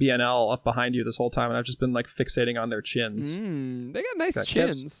picture of BNL up behind you this whole time, and I've just been like fixating on their chins. They got nice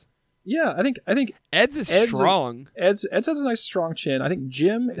chins. Yeah, I think Ed's is strong. Ed's has a nice strong chin. I think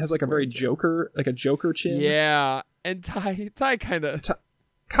Jim has like a very Joker chin. Yeah, and Ty kind of.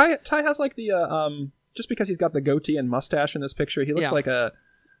 Ty has like the just because he's got the goatee and mustache in this picture, he looks like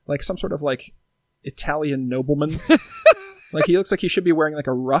some sort of like Italian nobleman. Like he looks like he should be wearing like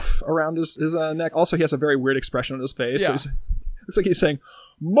a ruff around his neck. Also, he has a very weird expression on his face. Yeah. So looks like he's saying,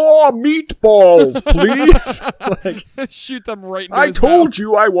 more meatballs, please. Like, Shoot them right into I his told mouth.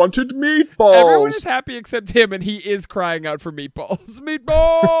 you I wanted meatballs. Everyone is happy except him, and he is crying out for meatballs.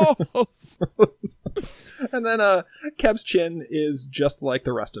 Meatballs! And then Kev's chin is just like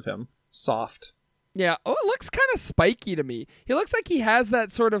the rest of him. Soft. Yeah. Oh, it looks kind of spiky to me. He looks like he has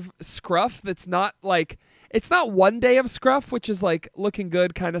that sort of scruff that's not like... It's not one day of scruff, which is like looking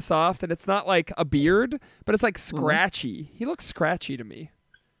good, kind of soft, and it's not like a beard, but it's like scratchy. He looks scratchy to me.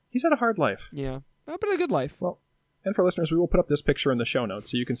 He's had a hard life. Yeah. But a good life. Well, and for listeners, we will put up this picture in the show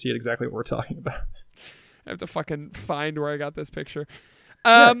notes so you can see it exactly what we're talking about. I have to fucking find where I got this picture.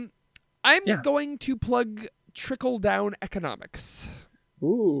 Yeah. I'm going to plug Trickle Down Economics.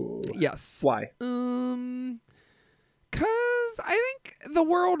 Ooh. Yes. Why? Because I think the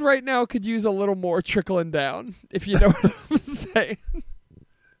world right now could use a little more trickling down, if you know what I'm saying.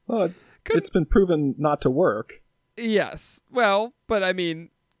 Well, it's been proven not to work. Yes. Well, but I mean,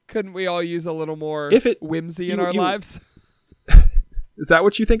 couldn't we all use a little more whimsy in our lives? Is that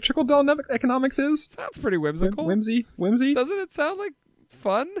what you think trickle-down economics is? Sounds pretty whimsical. Whimsy? Doesn't it sound like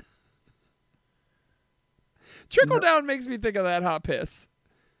fun? Trickle-down makes me think of that hot piss.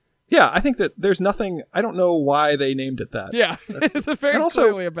 Yeah, I think that there's nothing... I don't know why they named it that. Yeah, it's a very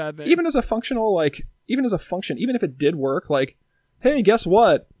clearly a bad name. Even as a functional, even if it did work, hey, guess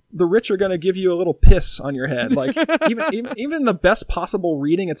what? The rich are going to give you a little piss on your head. Like, even the best possible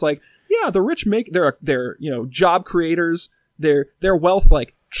reading, it's like, yeah, the rich they're job creators. Their wealth,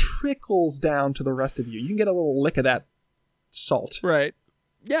 trickles down to the rest of you. You can get a little lick of that salt. Right.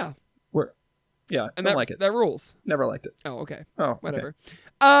 Yeah. And don't like it. That rules. Never liked it. Oh, okay. Oh, whatever. Okay.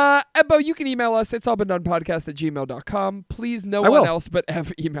 Ebbo, you can email us. It's allbeendonepodcast@gmail.com. Please, no I one will. else but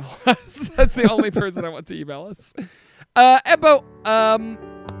Ev email us. That's the only person I want to email us. Ebbo,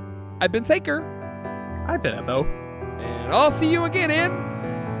 I've been Saker. I've been Ebbo. And I'll see you again in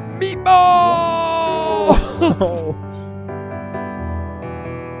Meatballs!